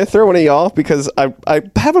I throw one of y'all? Because I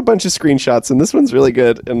have a bunch of screenshots, and this one's really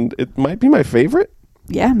good, and it might be my favorite.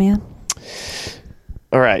 Yeah, man.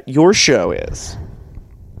 All right, your show is...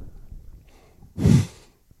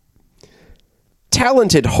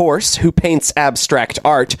 Talented horse who paints abstract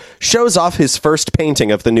art shows off his first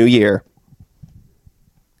painting of the new year.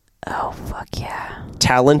 Oh, fuck yeah.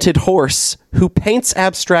 Talented horse who paints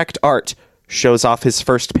abstract art shows off his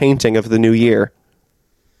first painting of the new year.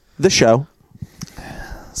 The show.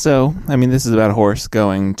 So, I mean, this is about a horse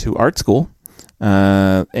going to art school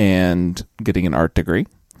and getting an art degree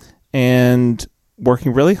and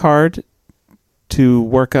working really hard to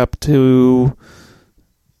work up to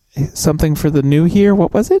something for the new year.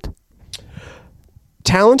 What was it?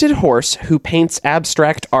 Talented horse who paints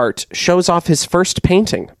abstract art shows off his first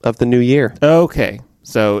painting of the new year. Okay.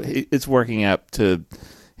 So it's working up to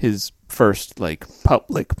his first,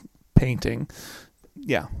 public painting.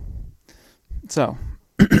 Yeah. So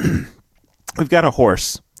we've got a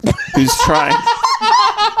horse who's trying.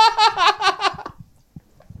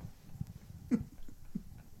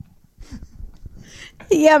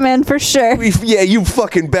 Yeah, man, for sure. Yeah, you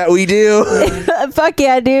fucking bet we do. Fuck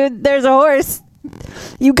yeah, dude. There's a horse.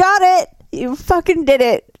 You got it. You fucking did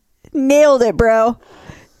it. Nailed it, bro.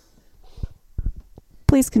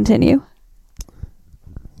 Please continue.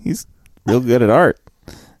 He's real good at art.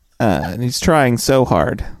 And he's trying so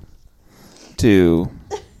hard to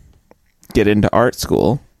get into art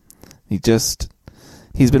school. He's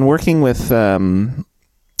been working with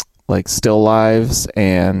still lives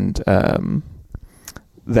and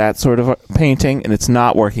that sort of painting, and it's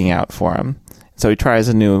not working out for him. So he tries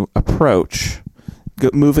a new approach,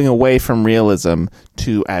 moving away from realism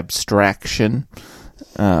to abstraction,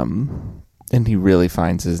 and he really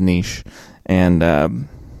finds his niche. And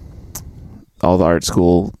all the art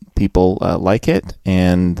school people like it,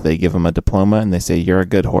 and they give him a diploma, and they say, "You're a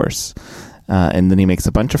good horse." And then he makes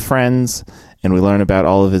a bunch of friends, and we learn about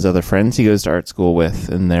all of his other friends he goes to art school with,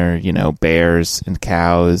 and they're, bears and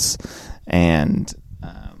cows, and...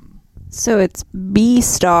 So it's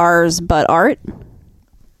B-stars, but art?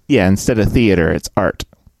 Yeah, instead of theater, it's art.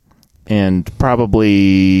 And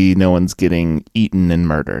probably no one's getting eaten and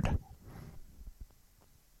murdered.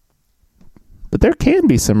 But there can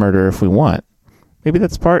be some murder if we want. Maybe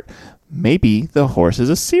that's maybe the horse is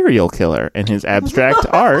a serial killer, and his abstract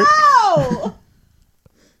art...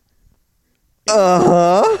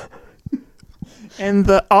 Uh-huh. And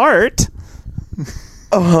the art...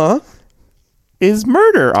 Uh-huh. Is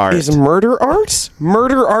murder art. Is murder art?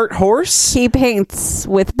 Murder art horse? He paints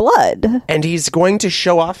with blood. And he's going to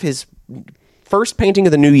show off his first painting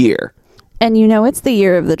of the new year. And it's the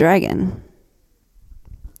year of the dragon.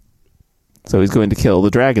 So he's going to kill the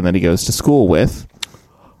dragon that he goes to school with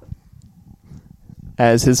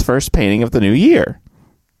as his first painting of the new year.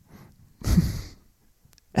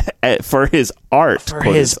 For his art,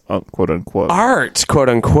 quote unquote. Art, quote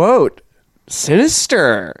unquote.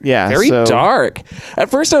 sinister. Yeah, very so- dark. At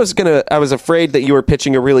first, I was afraid that you were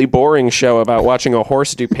pitching a really boring show about watching a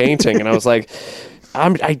horse do painting, and I was like,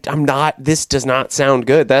 I'm not. This does not sound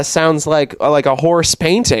good. That sounds like a horse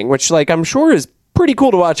painting, which I'm sure is pretty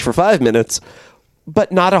cool to watch for 5 minutes,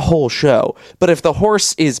 but not a whole show. But if the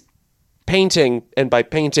horse is painting, and by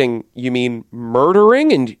painting you mean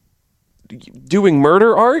murdering and doing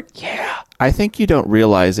murder art, yeah. I think you don't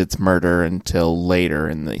realize it's murder until later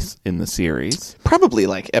in the series. Probably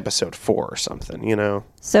episode 4 or something,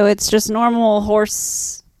 So it's just normal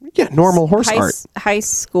horse. Yeah, normal horse art. High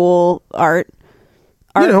school art.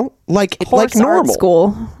 Like Horse normal art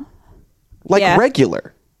school. Yeah.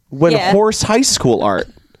 regular. When horse high school art.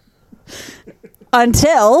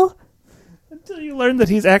 Until You learn that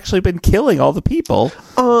he's actually been killing all the people.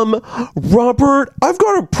 Robert, I've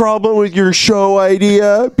got a problem with your show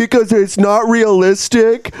idea because it's not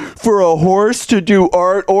realistic for a horse to do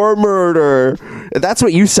art or murder. That's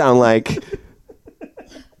what you sound like.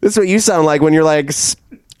 That's what you sound like when you're like,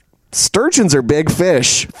 sturgeons are big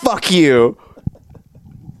fish. Fuck you.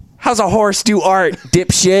 How's a horse do art,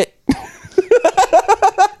 dipshit?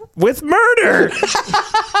 With murder!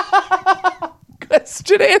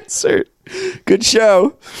 Question answered. Good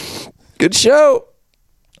show. Good show.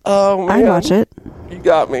 Oh, man. I'd watch it. You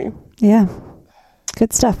got me. Yeah.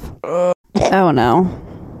 Good stuff. Oh, no.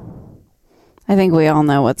 I think we all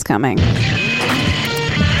know what's coming. He's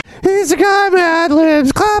a guy, Mad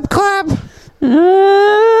Libs. Clap, clap.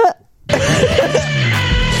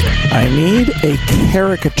 I need a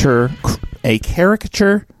character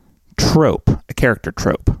trope.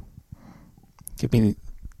 Give me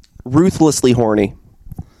Ruthlessly horny.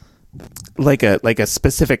 like a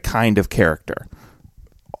specific kind of character.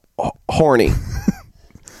 Horny.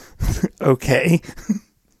 Okay.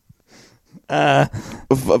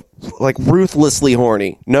 Ruthlessly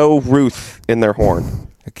horny. No Ruth in their horn.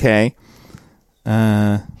 Okay.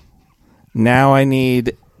 Now I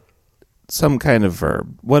need some kind of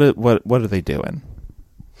verb. What are they doing?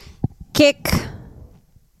 Kick.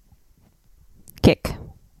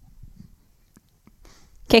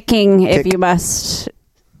 Kicking, if you must.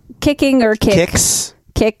 Kicking or kick. Kicks.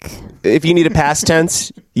 Kick. If you need a past tense,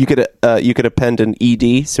 you could append an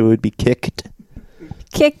ed, so it would be kicked.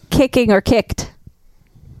 Kicking or kicked.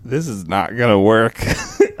 This is not gonna work.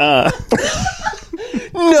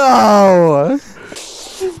 No.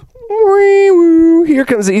 Here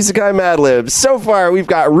comes the Isekai Mad Libs. So far, we've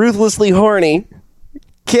got ruthlessly horny,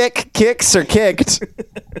 kicks or kicked,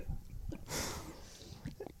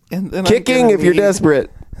 And then kicking if you're desperate.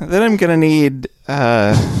 Then I'm gonna need.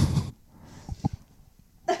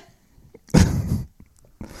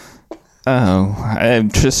 Oh, I'm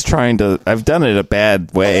just trying to. I've done it a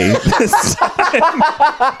bad way this time.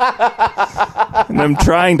 And I'm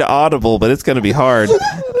trying to audible, but it's going to be hard.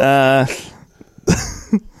 How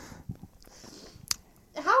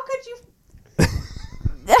could you?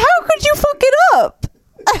 How could you fuck it up?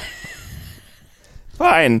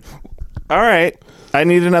 Fine. All right. I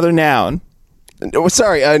need another noun. Oh,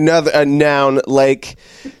 sorry, a noun.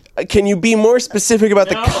 Can you be more specific about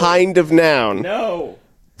the kind of noun? No.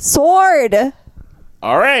 Sword.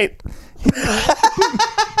 All right.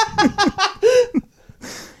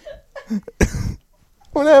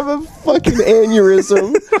 I'm gonna have a fucking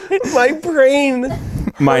aneurysm. My brain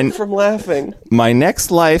hurt from laughing. My next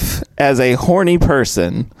life as a horny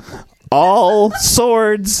person. All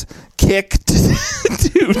swords kicked to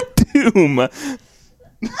doom. All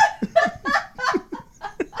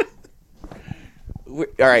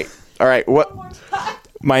right. What?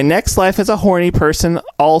 My next life as a horny person.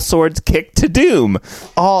 All swords kicked to doom.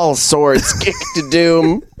 All swords kicked to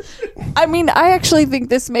doom. I mean, I actually think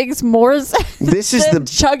this makes more sense This is than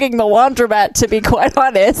chugging the laundromat, to be quite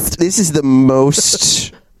honest. This is the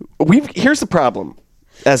most. Here's the problem,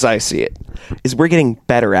 as I see it, is we're getting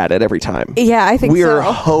better at it every time. Yeah, I think we so. are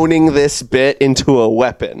honing this bit into a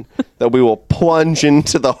weapon that we will plunge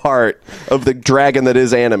into the heart of the dragon that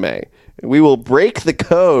is anime. We will break the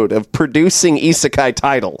code of producing isekai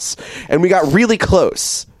titles, and we got really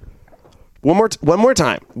close. One more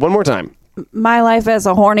time. My life as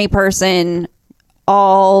a horny person,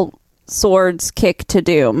 all swords kick to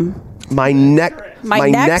doom. My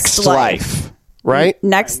next life, right?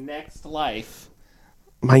 Next life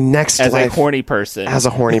My next as life a horny person. as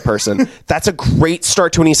a horny person. That's a great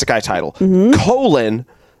start to an isekai title. Colon.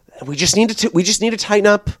 We just need to tighten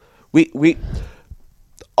up.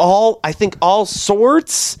 I think all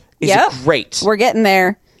swords is great. We're getting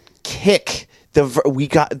there. Kick Verbs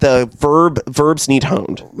need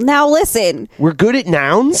honed. Now listen. We're good at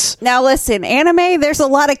nouns. Now listen. Anime. There's a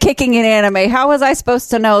lot of kicking in anime. How was I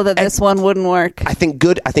supposed to know that this one wouldn't work? I think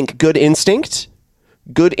good instinct.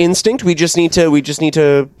 Good instinct. We just need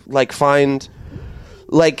to like find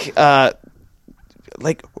like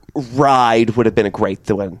ride would have been a great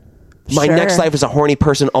one. My Sure. next life is a horny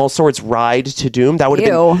person. All sorts ride to doom. That would have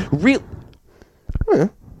been real.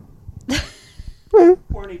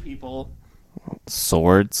 Horny people.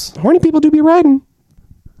 Swords. Horny people do be riding.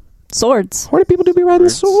 Swords. Horny people do be riding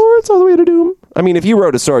swords all the way to doom. I mean, if you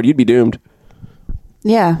rode a sword, you'd be doomed.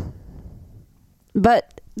 Yeah.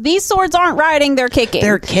 But these swords aren't riding, they're kicking.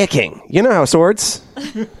 They're kicking. You know how swords.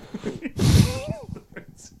 you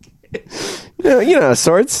know how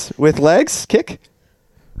swords with legs kick.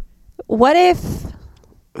 What if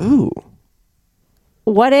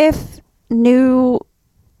new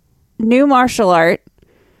martial art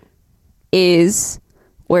is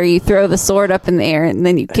where you throw the sword up in the air and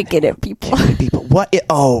then you kick it at people? What?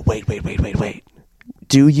 Wait.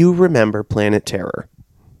 Do you remember Planet Terror?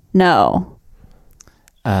 No.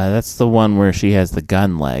 That's the one where she has the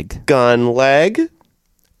gun leg. Gun leg.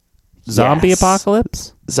 Zombie Yes.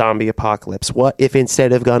 apocalypse? Zombie apocalypse. What if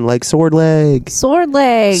instead of gun leg, sword leg? Sword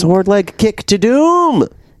leg. Sword leg kick to doom.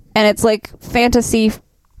 And it's like fantasy.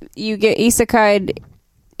 You get isekai'd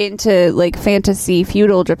into like fantasy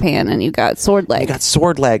feudal Japan and you got sword leg. You got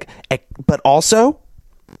sword leg. But also,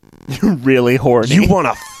 You're really horny. you want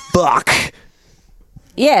to fuck.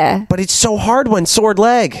 Yeah. But it's so hard when sword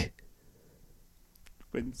leg.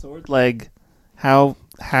 When sword leg, how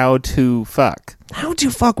to fuck? How do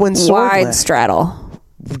you fuck when sword Wide leg? straddle.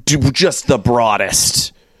 Just the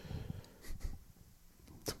broadest.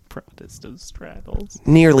 Broadest of straddles.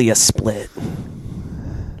 Nearly a split.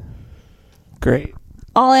 Great.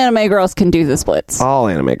 All anime girls can do the splits. All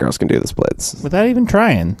anime girls can do the splits. Without even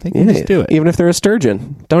trying. They can just do it. Even if they're a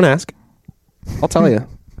sturgeon. Don't ask. I'll tell you.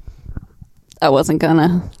 I wasn't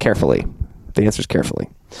gonna. Carefully. The answer's carefully.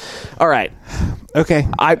 All right. Okay.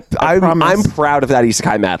 I'm promise. proud of that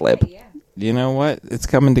Isekai Mad Lib. You know what? It's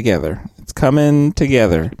coming together. It's coming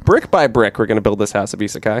together. Brick by brick, we're going to build this house of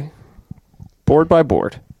Isekai. Board by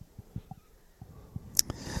board.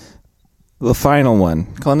 The final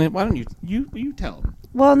one. Colin, why don't you tell them?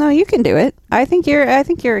 Well, no, you can do it. I think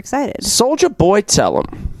you're excited. Soldier Boy, tell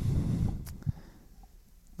him.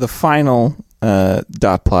 The final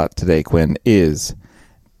dot plot today, Quinn, is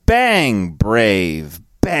Bang Brave,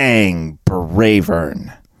 Bang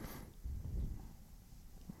Bravern.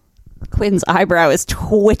 Quinn's eyebrow is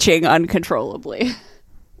twitching uncontrollably.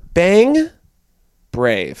 Bang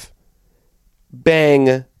Brave.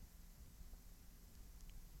 Bang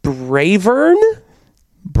Bravern?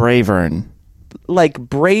 Bravern. Like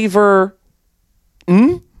braver.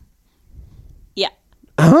 Yeah.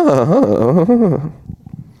 I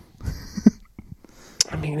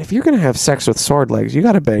mean, if you're going to have sex with sword legs, you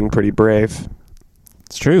got to bang pretty brave.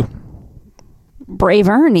 It's true.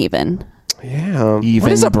 Bravern even. Yeah. Even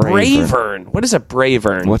what is a Bravern? Bravern? What is a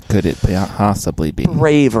Bravern? What could it possibly be?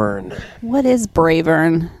 Bravern. What is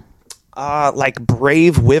Bravern? Like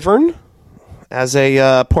brave wyvern as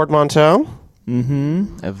a portmanteau.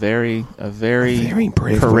 Mm-hmm. A very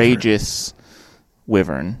brave courageous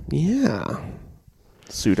wyvern. Yeah.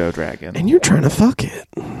 Pseudo dragon. And you're trying to fuck it.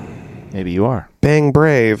 Maybe you are. Bang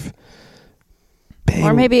brave. Bang.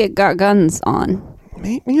 Or maybe it got guns on.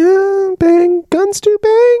 Yeah, bang. Guns do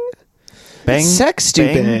bang. Bang. Sex do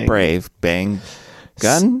bang. Brave. Bang.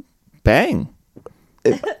 Gun. Bang.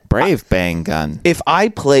 Brave bang gun. If I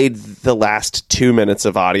played the last 2 minutes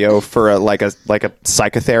of audio for a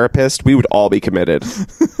psychotherapist, we would all be committed.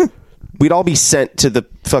 We'd all be sent to the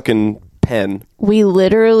fucking pen. We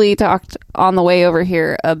literally talked on the way over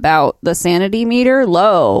here about the sanity meter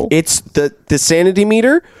low. It's the sanity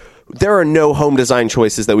meter. There are no home design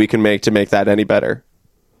choices that we can make to make that any better.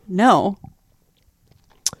 No.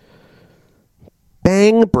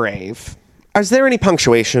 Bang brave. Is there any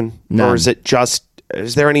punctuation? None. Or is it just...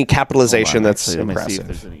 Is there any capitalization that's Actually, let me see if impressive?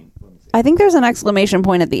 there's any. I think there's an exclamation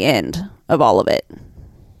point at the end of all of it.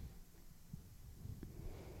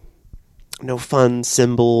 No fun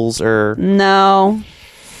symbols or... No.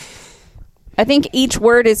 I think each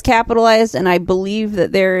word is capitalized, and I believe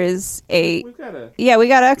that there is a... we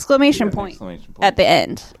got an exclamation point at the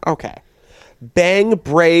end. Okay. Bang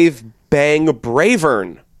brave, bang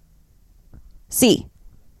bravern. C.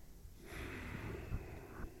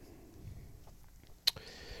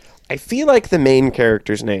 I feel like the main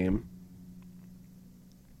character's name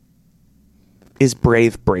is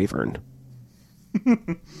Brave Bravern.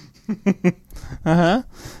 Uh-huh.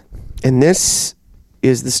 And this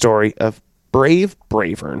is the story of Brave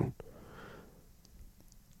Bravern.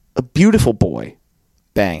 A beautiful boy.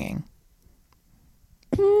 Banging.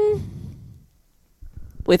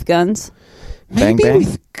 With guns. Bang, Maybe bang?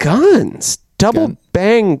 with guns. Double Gun.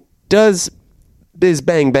 bang is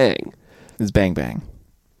bang bang. Is bang bang.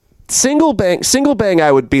 Single bang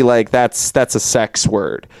I would be like that's a sex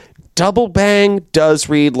word. Double bang does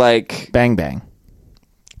read like Bang bang.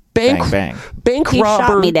 bank Bang, bang. bank He robber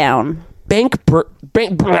shot me down. bank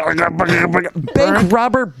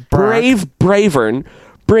robber Brave Bravern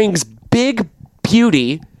brings big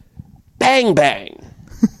beauty bang bang.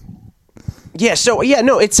 Yeah, so yeah,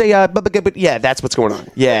 no, it's a but yeah, that's what's going on.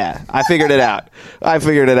 Yeah, I figured it out.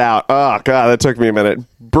 Oh god, that took me a minute.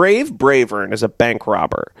 Brave Bravern is a bank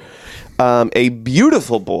robber. A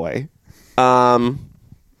beautiful boy.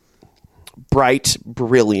 Bright,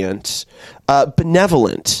 brilliant,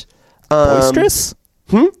 benevolent. Boisterous?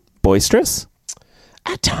 Boisterous?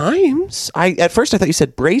 At times, at first I thought you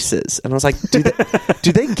said braces, and I was like, do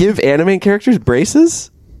they give anime characters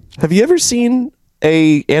braces? Have you ever seen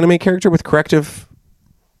a anime character with corrective,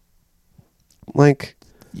 like?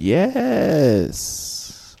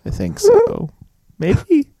 Yes, I think so.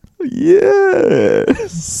 Maybe.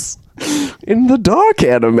 Yes, in the dark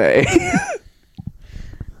anime.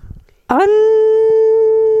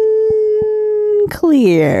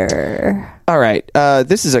 Unclear. All right.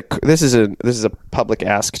 This is a public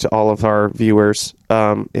ask to all of our viewers.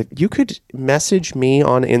 If you could message me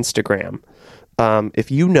on Instagram,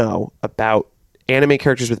 if you know about anime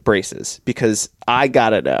characters with braces, because I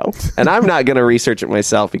gotta know, and I'm not gonna research it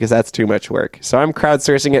myself because that's too much work. So I'm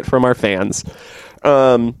crowdsourcing it from our fans.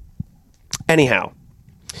 Anyhow,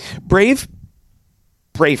 Bravern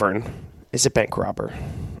is a bank robber.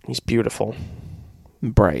 He's beautiful,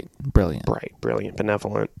 Bright, brilliant.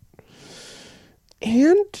 benevolent,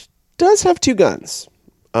 and does have two guns.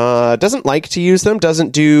 Doesn't like to use them. Doesn't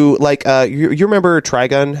do like you remember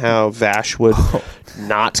Trigun, how Vash would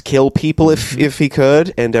not kill people if he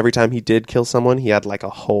could, and every time he did kill someone, he had like a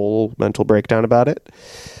whole mental breakdown about it.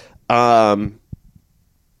 Brave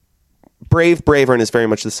Bravern is very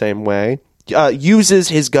much the same way. Uses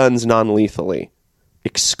his guns non-lethally,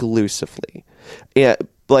 exclusively. Yeah,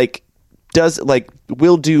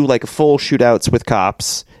 will do like full shootouts with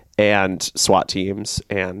cops and SWAT teams,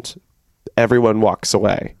 and everyone walks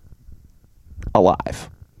away alive.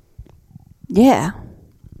 Yeah.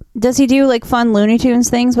 Does he do like fun Looney Tunes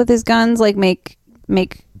things with his guns, like make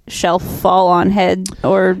shelf fall on head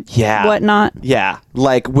or whatnot? Yeah,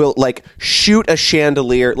 like will like shoot a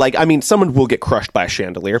chandelier. Like, I mean, someone will get crushed by a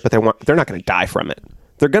chandelier, but they're not going to die from it.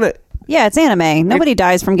 They're gonna. Yeah, it's anime. Nobody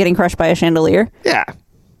dies from getting crushed by a chandelier. Yeah,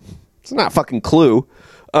 it's not fucking Clue.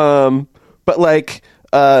 But like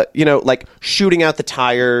like shooting out the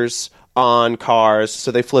tires on cars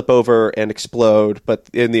so they flip over and explode, but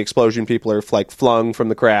in the explosion people are like flung from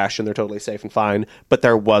the crash and they're totally safe and fine, but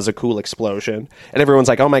there was a cool explosion and everyone's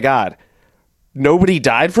like, oh my god, nobody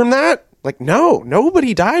died from that? Like, no,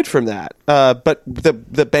 nobody died from that. But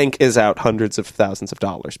the bank is out hundreds of thousands of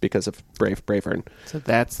dollars because of Bravern. So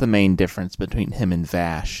that's the main difference between him and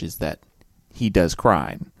Vash, is that he does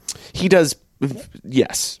crime. He does,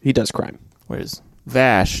 yes, he does crime. Whereas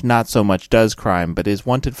Vash not so much does crime, but is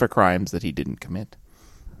wanted for crimes that he didn't commit.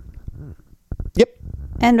 Yep.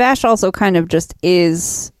 And Vash also kind of just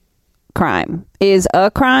is crime. Is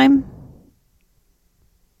a crime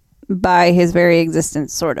by his very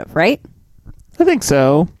existence, sort of, right? I think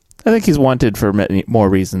so. I think he's wanted for many more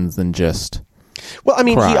reasons than just. Well, I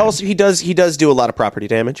mean, crime. he does do a lot of property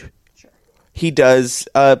damage. He does,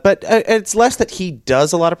 but it's less that he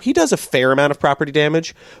does he does a fair amount of property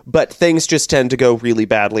damage, but things just tend to go really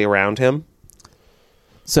badly around him.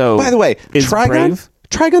 So, by the way, is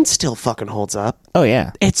Trigun still fucking holds up. Oh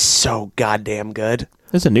yeah, It's so goddamn good.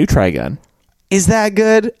 there's a new Trigun. Is that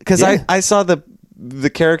good? Because Yeah. I saw the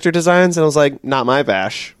character designs and I was like, not my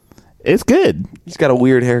Vash. It's good. He's got a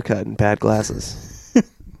weird haircut and bad glasses.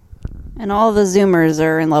 And all the Zoomers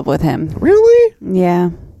are in love with him. Really? Yeah.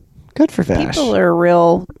 Good for Vash. People are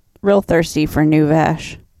real thirsty for new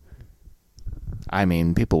Vash. I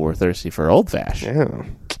mean, people were thirsty for old Vash. Yeah.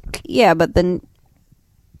 Yeah, but then...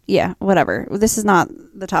 Yeah, whatever. This is not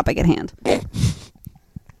the topic at hand.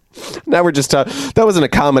 Now we're just that wasn't a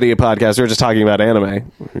comedy podcast. We were just talking about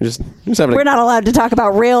anime. We're just having We're not allowed to talk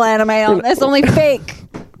about real anime on this, only fake.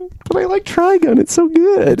 But I like Trigun. It's so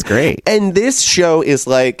good. It's great. And this show is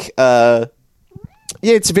like,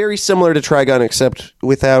 it's very similar to Trigun, except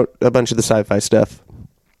without a bunch of the sci-fi stuff.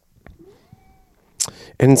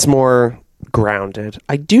 And it's more grounded.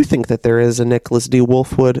 I do think that there is a Nicholas D.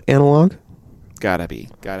 Wolfwood analog. Gotta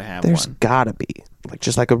have There's one. gotta be. like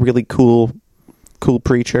just like a really cool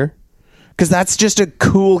preacher, because that's just a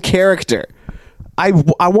cool character. I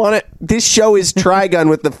want it. This show is Trigun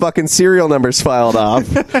with the fucking serial numbers filed off.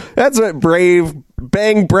 That's what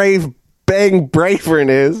Bang Bravern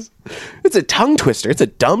is. It's a tongue twister. It's a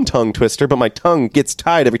dumb tongue twister, but my tongue gets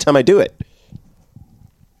tied every time I do it.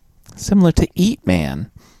 Similar to Eat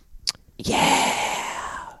Man.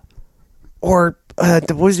 Yeah. Or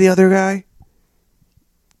what was the other guy?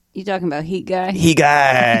 You talking about Heat Guy? Heat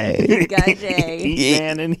Guy. Heat Guy J. Eat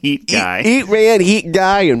Man and Heat Guy. Eat Man, Heat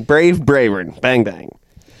Guy, and Bravern. Bang, bang.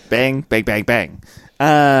 Bang, bang, bang, bang.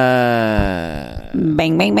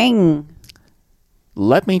 Bang, bang, bang.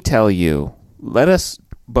 Let me tell you. Let us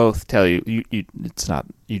both tell you. It's not.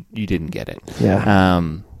 You didn't get it. Yeah.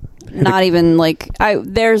 Not even like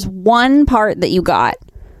there's one part that you got,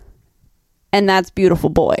 and that's Beautiful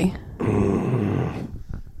Boy.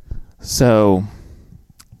 So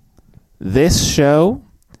this show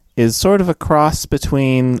is sort of a cross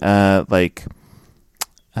between please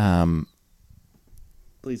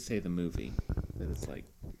say the movie that it's like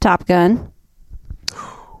Top Gun.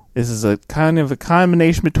 this is a kind of a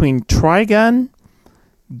combination between Trigun,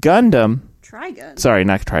 Gundam. Trigun. Sorry,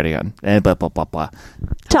 not Trigun. Blah blah blah blah.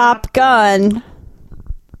 Top Gun.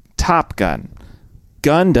 Top Gun,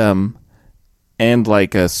 Gundam, and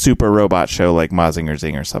like a super robot show like Mazinger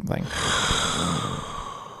Zing or something.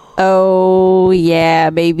 Oh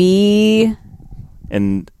yeah, baby.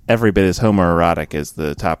 And every bit as homoerotic as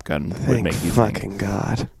the Top Gun would Thank make you fucking think.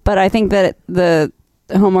 God. But I think that the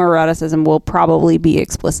homoeroticism will probably be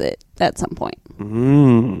explicit at some point.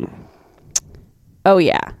 Oh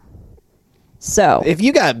yeah. So If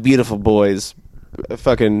you got beautiful boys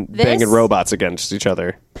fucking banging robots against each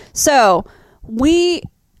other. So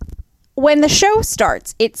when the show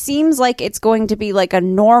starts, it seems like it's going to be like a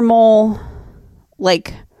normal,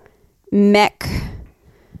 like mech,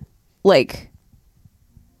 like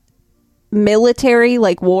military,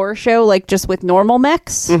 like war show, like just with normal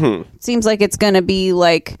mechs. It seems like it's going to be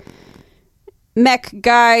like mech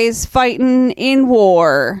guys fighting in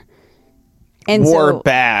war. And War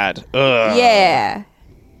bad. Ugh. Yeah.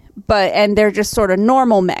 And they're just sort of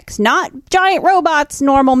normal mechs, not giant robots,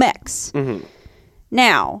 normal mechs.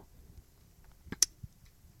 Now,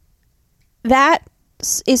 that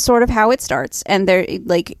is sort of how it starts. And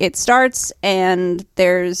it starts and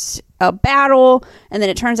there's a battle, and then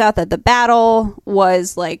it turns out that the battle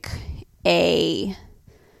was like a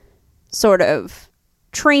sort of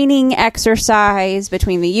training exercise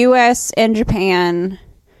between the US and Japan.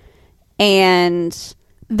 And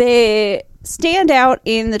the standout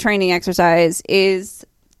in the training exercise is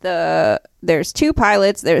there's two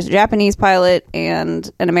pilots. There's a Japanese pilot and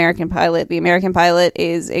an American pilot. The American pilot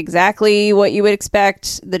is exactly what you would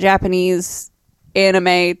expect the Japanese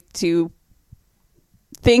anime to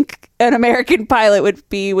think an American pilot would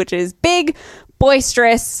be, which is big,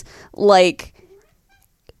 boisterous, like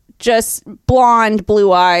just blonde,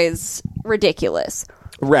 blue eyes, ridiculous.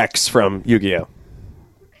 Rex from Yu-Gi-Oh!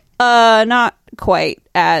 Not quite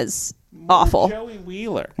as awful. Joey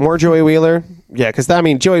Wheeler. More Joey Wheeler? Yeah, because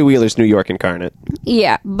Joey Wheeler's New York incarnate.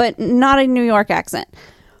 Yeah, but not a New York accent.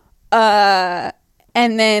 And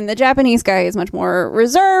then the Japanese guy is much more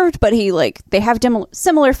reserved, but they have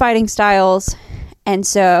similar fighting styles. And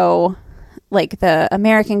so, like, the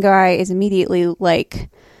American guy is immediately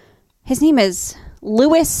like, his name is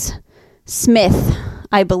Lewis Smith,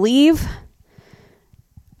 I believe.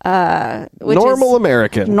 Normal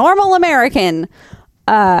American. Normal American.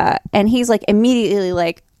 And he's like immediately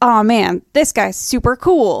like, oh man, this guy's super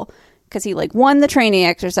cool. Because he like won the training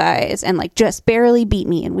exercise and like just barely beat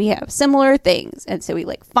me. And we have similar things. And so he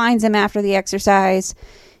like finds him after the exercise.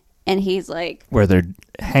 And he's like, where they're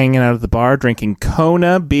hanging out at the bar drinking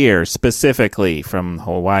Kona beer, specifically from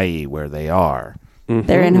Hawaii, where they are.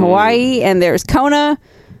 They're in Hawaii and there's Kona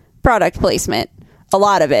product placement. A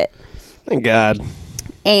lot of it. Thank God.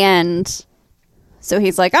 And so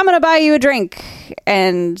he's like, I'm going to buy you a drink.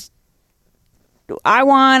 And I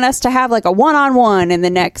want us to have like a one-on-one in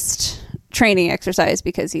the next training exercise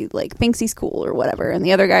because he like thinks he's cool or whatever. And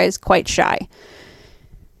the other guy is quite shy.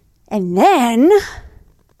 And then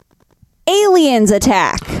aliens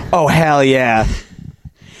attack. Oh, hell yeah.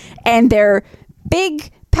 And they're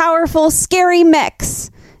big, powerful, scary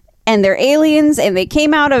mechs. And they're aliens, and they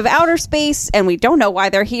came out of outer space, and we don't know why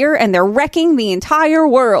they're here, and they're wrecking the entire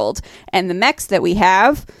world. And the mechs that we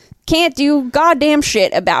have can't do goddamn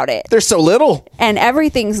shit about it. They're so little. And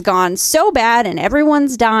everything's gone so bad, and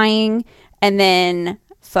everyone's dying. And then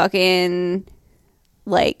fucking,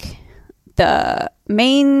 like, the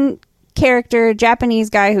main character,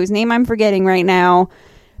 Japanese guy, whose name I'm forgetting right now,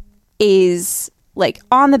 is like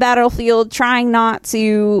on the battlefield trying not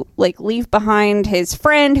to like leave behind his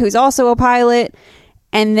friend who's also a pilot,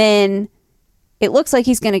 and then it looks like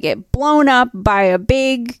he's going to get blown up by a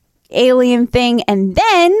big alien thing, and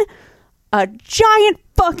then a giant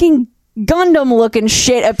fucking Gundam looking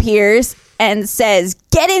shit appears and says,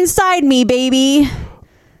 "Get inside me, baby."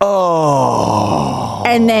 Oh.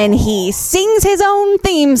 And then he sings his own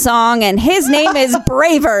theme song, and his name is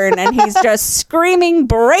Bravern, and he's just screaming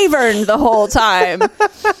Bravern the whole time.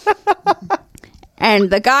 And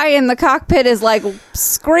the guy in the cockpit is like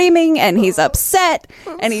screaming, and he's upset,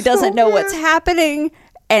 and he doesn't know what's happening.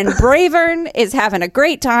 And Bravern is having a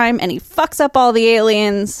great time, and he fucks up all the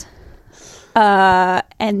aliens.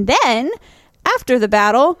 And then after the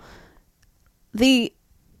battle,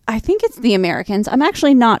 I think it's the Americans. I'm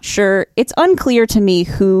actually not sure. It's unclear to me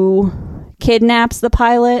who kidnaps the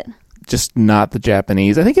pilot. Just not the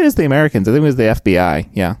Japanese. I think it is the Americans. I think it was the FBI.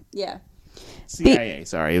 Yeah. Yeah. CIA.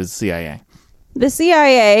 Sorry, it was CIA. The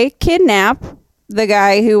CIA kidnap the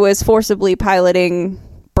guy who was forcibly piloting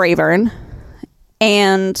Bravern,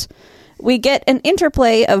 and we get an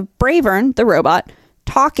interplay of Bravern, the robot,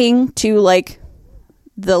 talking to like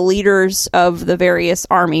the leaders of the various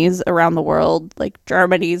armies around the world. Like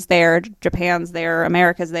Germany's there, Japan's there,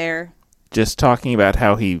 America's there. Just talking about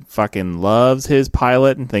how he fucking loves his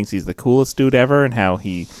pilot and thinks he's the coolest dude ever, and how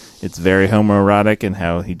it's very homoerotic, and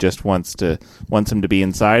how he just wants him to be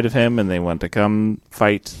inside of him, and they want to come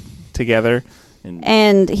fight together.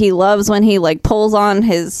 And he loves when he like pulls on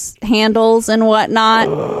his handles and whatnot.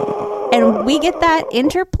 And we get that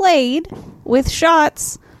interplayed with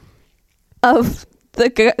shots of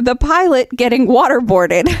the pilot getting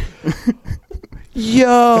waterboarded.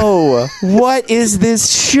 Yo, what is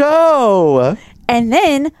this show? And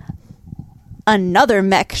then another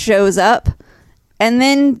mech shows up, and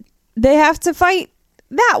then they have to fight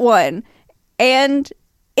that one. And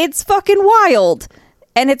it's fucking wild.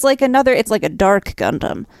 And it's like a dark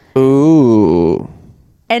Gundam. Ooh.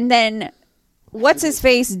 And then what's his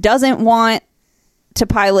face doesn't want to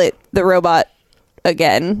pilot the robot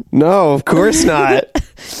again. No, of course not.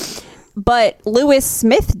 But Lewis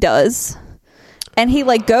Smith does. And he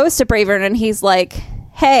like goes to Bravern and he's like,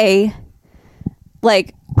 "Hey,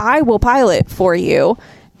 like I will pilot for you."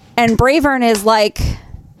 And Bravern is like,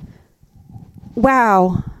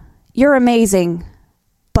 "Wow, you're amazing.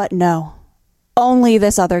 But no. Only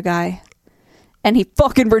this other guy." And he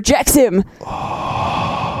fucking rejects him.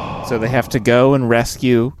 So they have to go and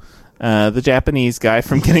rescue the Japanese guy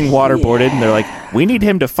from getting waterboarded. And they're like, we need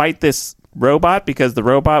him to fight this robot because the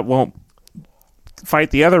robot won't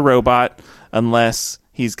fight the other robot unless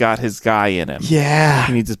he's got his guy in him. Yeah.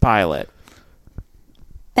 He needs his pilot.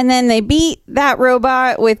 And then they beat that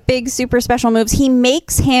robot with big super special moves.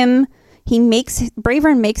 Bravern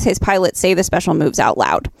makes his pilot say the special moves out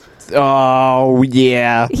loud. Oh,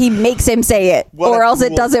 yeah. He makes him say it, or else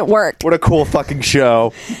it doesn't work. What a cool fucking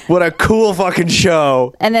show. What a cool fucking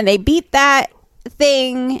show. And then they beat that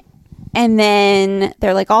thing, and then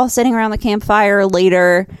they're like all sitting around the campfire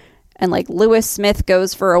later, and like Lewis Smith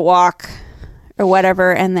goes for a walk or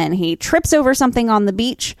whatever, and then he trips over something on the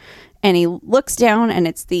beach, and he looks down, and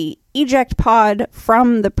it's the eject pod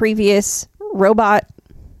from the previous robot,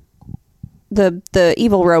 the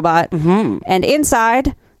evil robot. Mm-hmm. And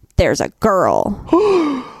inside there's a girl.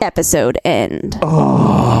 Episode end.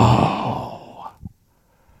 Oh.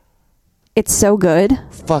 It's so good.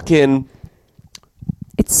 Fucking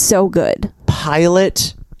It's so good.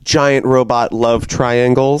 Pilot giant robot love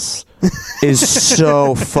triangles is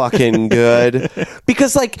so fucking good,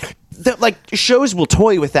 because like shows will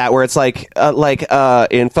toy with that, where it's like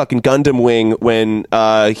in fucking Gundam Wing when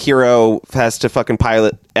Hero has to fucking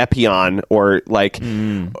pilot Epion, or like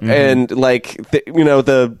and like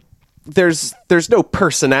there's no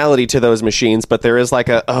personality to those machines, but there is like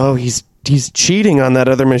he's cheating on that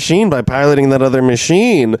other machine by piloting that other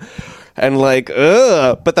machine. And like,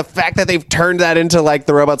 but the fact that they've turned that into like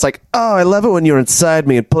the robot's like, "Oh, I love it when you're inside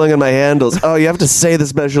me and pulling on my handles. Oh, you have to say the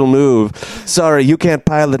special move. Sorry, you can't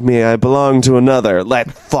pilot me. I belong to another."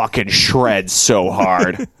 That fucking shreds so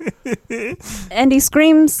hard. And he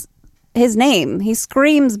screams his name. He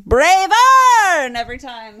screams Bravern every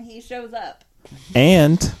time he shows up.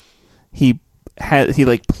 And he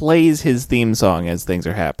like plays his theme song as things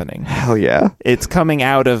are happening. Hell yeah. It's coming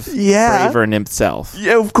out of Bravern himself.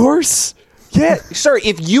 Yeah, of course. Yeah, sorry.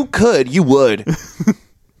 If you could, you would.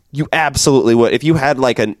 You absolutely would. If you had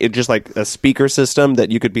like just like a speaker system that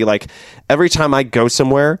you could be like, every time I go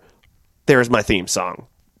somewhere, there's my theme song.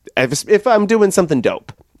 If I'm doing something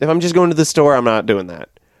dope. If I'm just going to the store, I'm not doing that.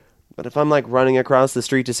 But if I'm like running across the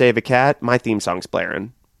street to save a cat, my theme song's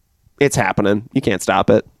blaring. It's happening. You can't stop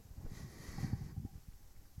it.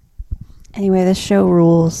 Anyway, this show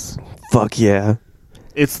rules. Fuck yeah.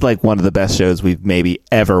 It's like one of the best shows we've maybe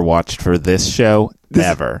ever watched for this show.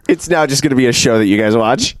 Ever. It's now just going to be a show that you guys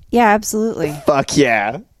watch. Yeah, absolutely. Fuck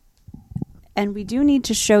yeah. And we do need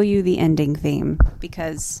to show you the ending theme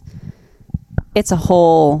because it's a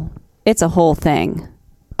whole thing.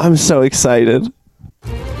 I'm so excited.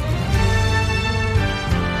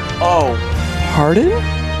 Oh, pardon?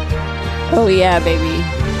 Oh yeah, baby.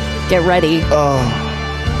 Get ready. Oh.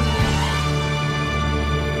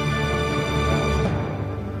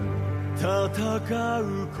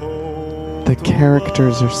 The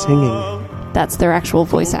characters are singing. That's their actual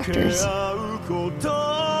voice actors.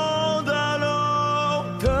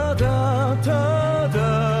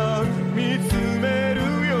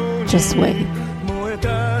 Just wait.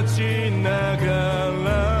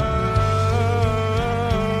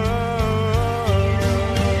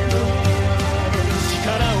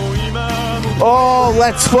 Oh,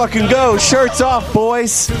 let's fucking go. Shirts off,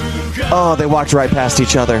 boys. Oh, they walked right past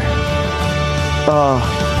each other. Oh.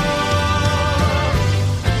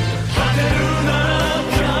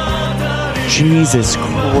 Jesus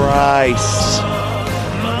Christ.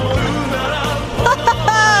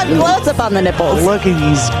 Close up on the nipples. Look at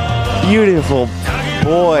these beautiful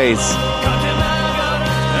boys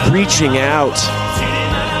reaching out,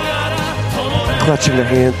 clutching their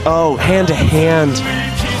hand. Oh, hand to hand.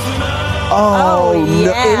 Oh, yeah.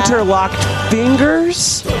 no, interlocked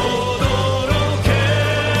fingers.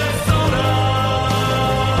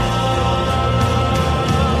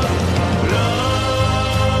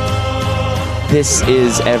 This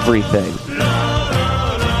is everything.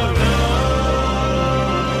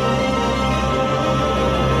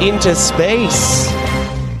 Into space.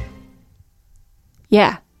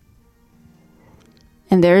 Yeah.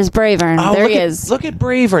 And there's Bravern. Oh, there look he at, is. Look at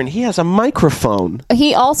Bravern. He has a microphone.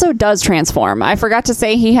 He also does transform. I forgot to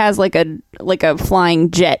say he has like a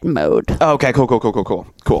flying jet mode. Oh, okay,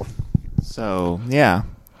 cool. So, yeah.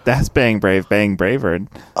 That's Bang Brave Bang Bravern.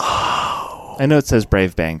 Oh. I know it says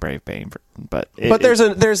Brave Bang Brave Bang, but there's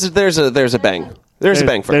a bang. There's a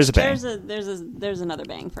bang first. There's a bang. There's another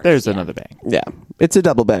bang first. There's another bang. Yeah, it's a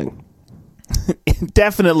double bang.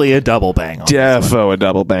 Definitely a double bang. Defo a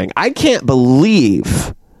double bang. I can't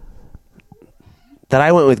believe that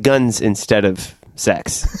I went with guns instead of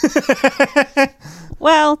sex.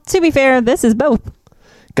 Well, to be fair, this is both.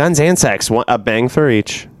 Guns and sex. A bang for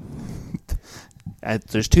each.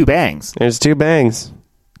 There's two bangs. There's two bangs.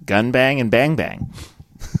 Gun bang and bang bang.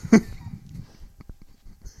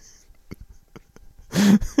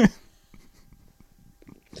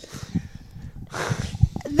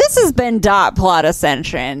 This has been Dot Plot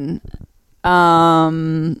Ascension.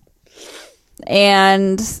 And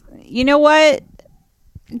you know what?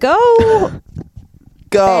 Go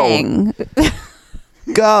bang.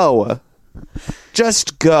 Go.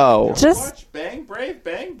 Just go. Just Bang Brave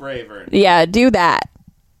Bang Braver. yeah, do that.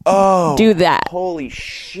 Oh. Do that. Holy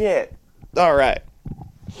shit. All right.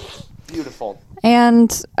 Beautiful.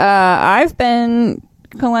 And I've been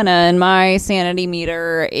Kalena, and my sanity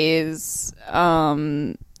meter is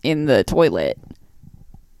in the toilet.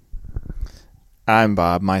 I'm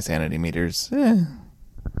Bob. My sanity meter's.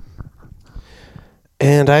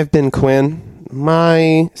 And I've been Quinn.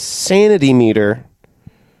 My sanity meter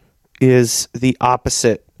is the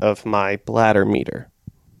opposite of my bladder meter.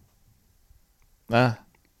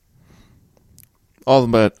 All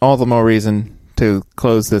the more reason to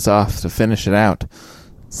close this off, to finish it out.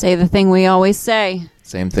 Say the thing we always say.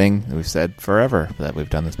 Same thing that we've said forever that we've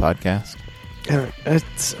done this podcast.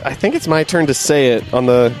 I think it's my turn to say it on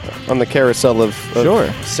the carousel of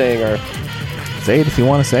Sure. saying our. Say it if you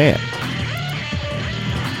want to say it.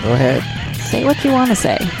 Go ahead. Say what you want to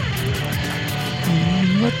say.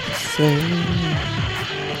 Let's say.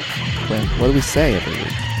 What do we say every week?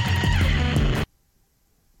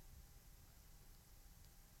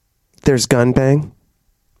 There's gun bang,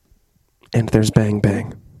 and there's bang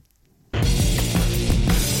bang.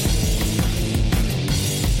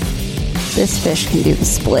 This fish can do the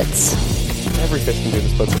splits. Every fish can do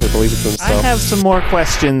this, but they believe it to I themselves. have some more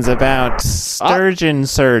questions about sturgeon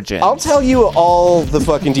surgeons. I'll tell you all the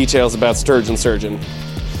fucking details about sturgeon surgeon.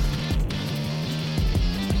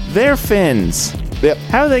 Their fins. Yep.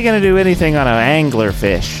 How are they going to do anything on an angler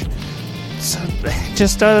fish?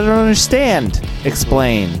 Just I don't understand.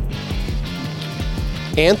 Explain.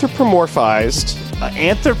 Anthropomorphized.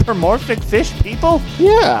 Anthropomorphic fish people?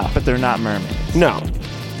 Yeah. But they're not mermaids. No.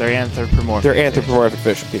 They're anthropomorphic. They're anthropomorphic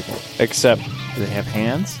fish people. Except Do they have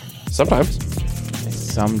hands? sometimes. They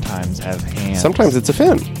sometimes have hands. Sometimes it's a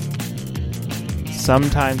fin.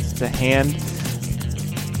 sometimes it's a hand.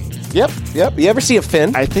 Yep. You ever see a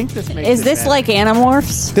fin? I think this makes Is it this better. like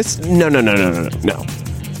Animorphs? This no.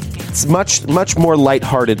 It's much more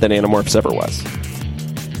lighthearted than Animorphs ever was.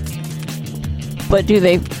 But do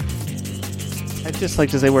they? I'd just like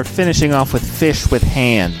to say we're finishing off with fish with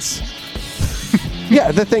hands.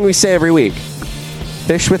 Yeah, the thing we say every week.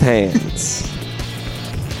 Fish with hands.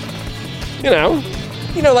 You know,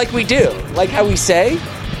 like we do. Like how we say.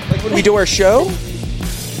 Like when we do our show.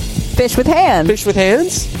 Fish with hands. Fish with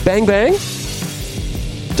hands. Bang bang.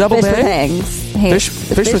 Double Fish bang. with hangs.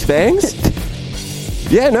 Fish with bangs?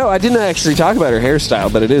 Yeah, no, I didn't actually talk about her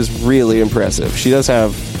hairstyle, but it is really impressive. She does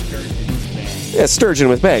have... Yeah, sturgeon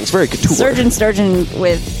with bangs. Very couture. Sturgeon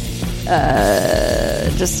with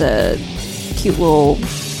just a cute little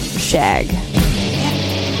shag.